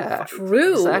and then move on.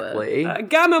 True. Exactly.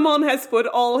 Gamamon has put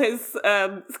all his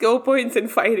skill points in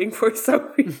fighting for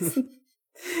some reason.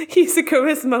 He's a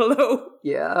charisma low.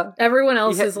 Yeah. Everyone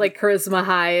else is like charisma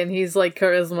high and he's like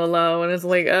charisma low, and it's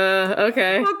like,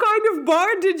 okay. What kind of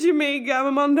bard did you make,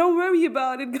 Gamamon? Don't worry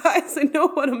about it, guys. I know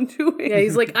what I'm doing. Yeah,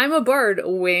 he's like, I'm a bard,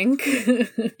 wink.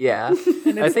 Yeah.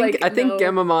 I think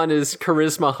Gamamon is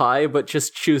charisma high, but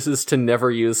just chooses to never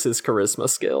use his charisma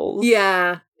skills.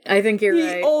 Yeah. I think you're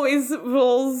right. He always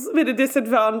rolls with a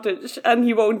disadvantage, and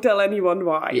he won't tell anyone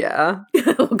why. Yeah.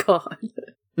 Oh, God.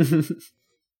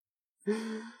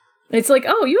 It's like,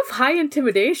 oh, you have high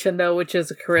intimidation, though, which is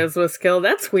a charisma skill.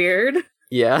 That's weird.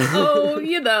 Yeah. Oh,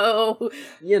 you know.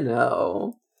 You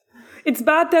know. It's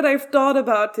bad that I've thought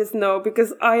about this now,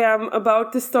 because I am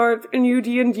about to start a new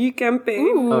D&D campaign.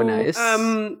 Ooh. Oh, nice.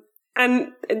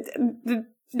 And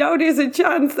now there's a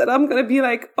chance that I'm gonna be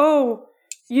like, oh,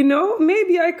 you know,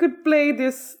 maybe I could play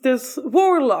this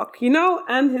warlock, you know,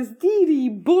 and his deity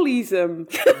bullies him.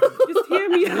 Just hear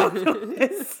me out on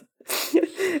this.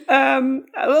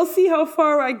 We'll see how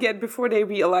far I get before they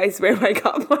realize where I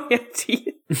got my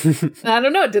idea. I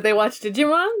don't know. Did they watch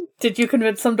Digimon? Did you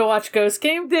convince them to watch Ghost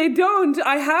Game? They don't.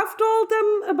 I have told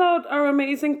them about our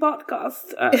amazing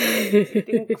podcast. I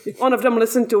think one of them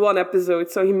listened to one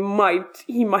episode, so he might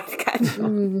catch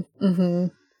on. Mm-hmm.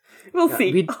 We'll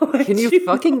see. Can you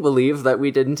fucking believe that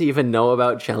we didn't even know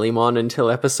about Jellymon until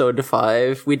episode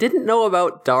 5? We didn't know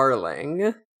about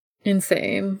Darling.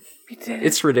 Insane.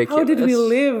 It's ridiculous. How did we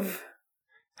live?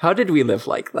 How did we live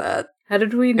like that? How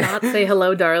did we not say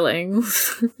hello,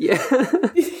 darlings? Yeah.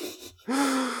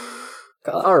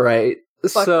 All right.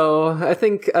 So I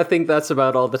think that's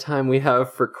about all the time we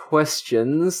have for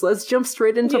questions. Let's jump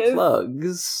straight into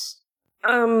plugs.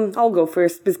 I'll go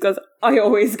first because I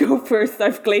always go first.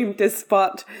 I've claimed this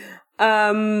spot.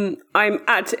 I'm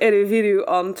at Ereviru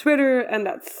on Twitter, and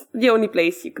that's the only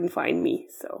place you can find me.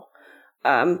 So,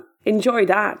 enjoy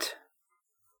that.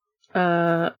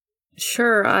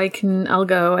 Sure, I'll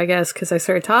go, I guess, because I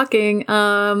started talking.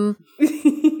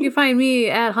 You can find me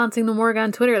at Haunting the Morgue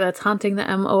on Twitter. That's Haunting the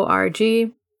MORG.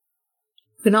 You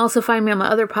can also find me on my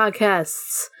other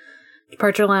podcasts.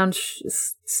 Departure Lounge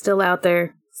is still out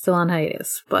there, still on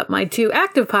hiatus. But my 2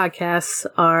 active podcasts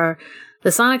are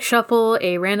The Sonic Shuffle,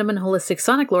 a random and holistic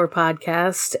Sonic lore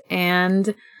podcast,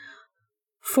 and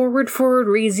Forward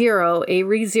ReZero, a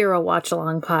ReZero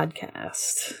watch-along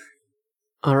podcast.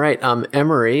 All right, I'm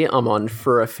Emery. I'm on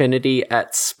Fur Affinity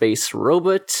at Space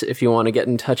Robot. If you want to get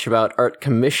in touch about art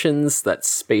commissions,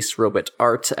 that's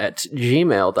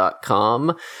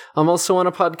spacerobotart@gmail.com. I'm also on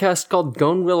a podcast called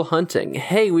Gonwill Hunting.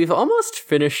 Hey, we've almost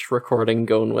finished recording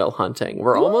Gonwill Hunting.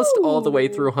 We're almost all the way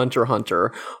through Hunter x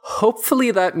Hunter. Hopefully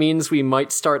that means we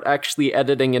might start actually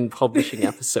editing and publishing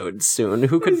episodes soon.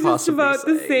 Who could possibly I was just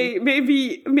about to say,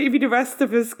 maybe the rest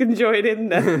of us can join in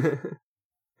then.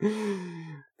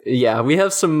 Yeah, we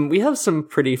have some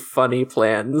pretty funny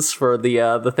plans for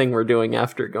the thing we're doing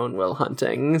after Gonwill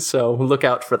Hunting, so look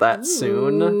out for that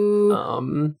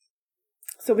soon.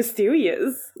 So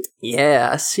mysterious.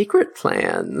 Yeah, secret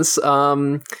plans.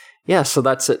 Yeah, so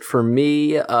that's it for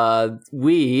me.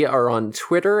 We are on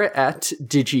Twitter at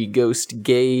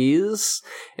DigiGhostGaze,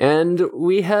 and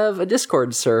we have a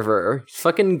Discord server.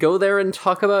 Fucking go there and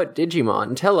talk about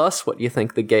Digimon. Tell us what you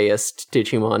think the gayest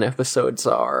Digimon episodes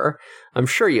are. I'm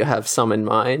sure you have some in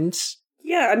mind.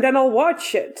 Yeah, and then I'll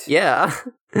watch it. Yeah.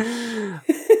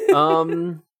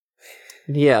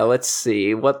 Yeah, let's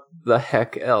see. What the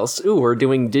heck else? Ooh, we're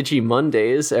doing Digi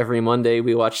Mondays. Every Monday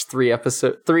we watch 3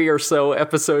 or so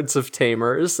episodes of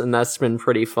Tamers, and that's been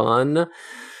pretty fun.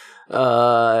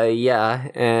 Yeah,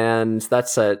 and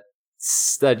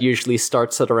that usually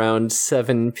starts at around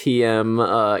 7 p.m.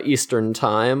 Eastern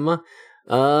Time.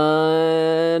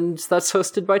 And that's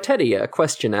hosted by Teddy, a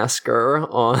question asker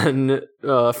on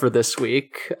for this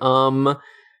week.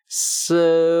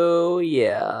 So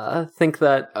yeah, I think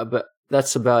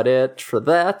that's about it for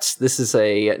that. This is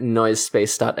a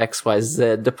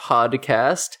Noisespace.xyz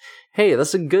podcast. Hey,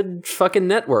 that's a good fucking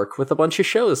network with a bunch of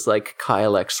shows like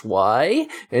Kyle XY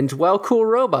and Wow Cool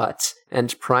Robot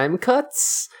and Prime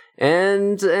Cuts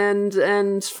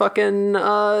and fucking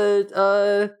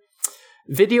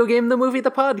Video Game the Movie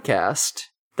the podcast.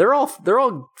 They're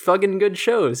all fucking good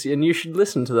shows, and you should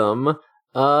listen to them.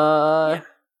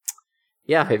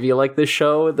 Yeah, if you like this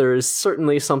show, there's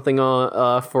certainly something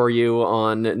for you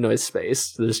on Noise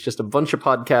Space. There's just a bunch of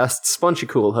podcasts, bunch of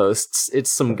cool hosts.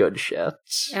 It's some good shit.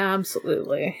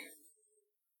 Absolutely.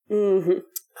 Mm-hmm.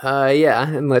 Yeah,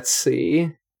 and let's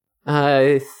see.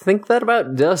 I think that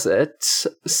about does it.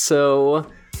 So,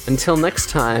 until next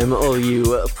time, all you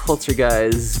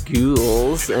poltergeist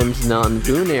ghouls and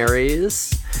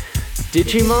non-boonaries,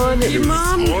 Digimon is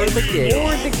for the game.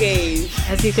 For the game.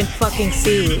 As you can fucking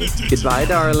see. Goodbye,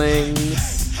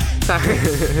 darlings. Sorry.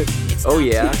 Oh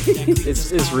yeah,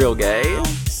 it's real gay.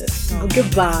 Oh,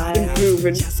 goodbye.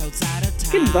 Improving.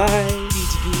 Goodbye.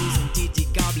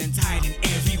 Goblins hiding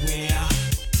everywhere.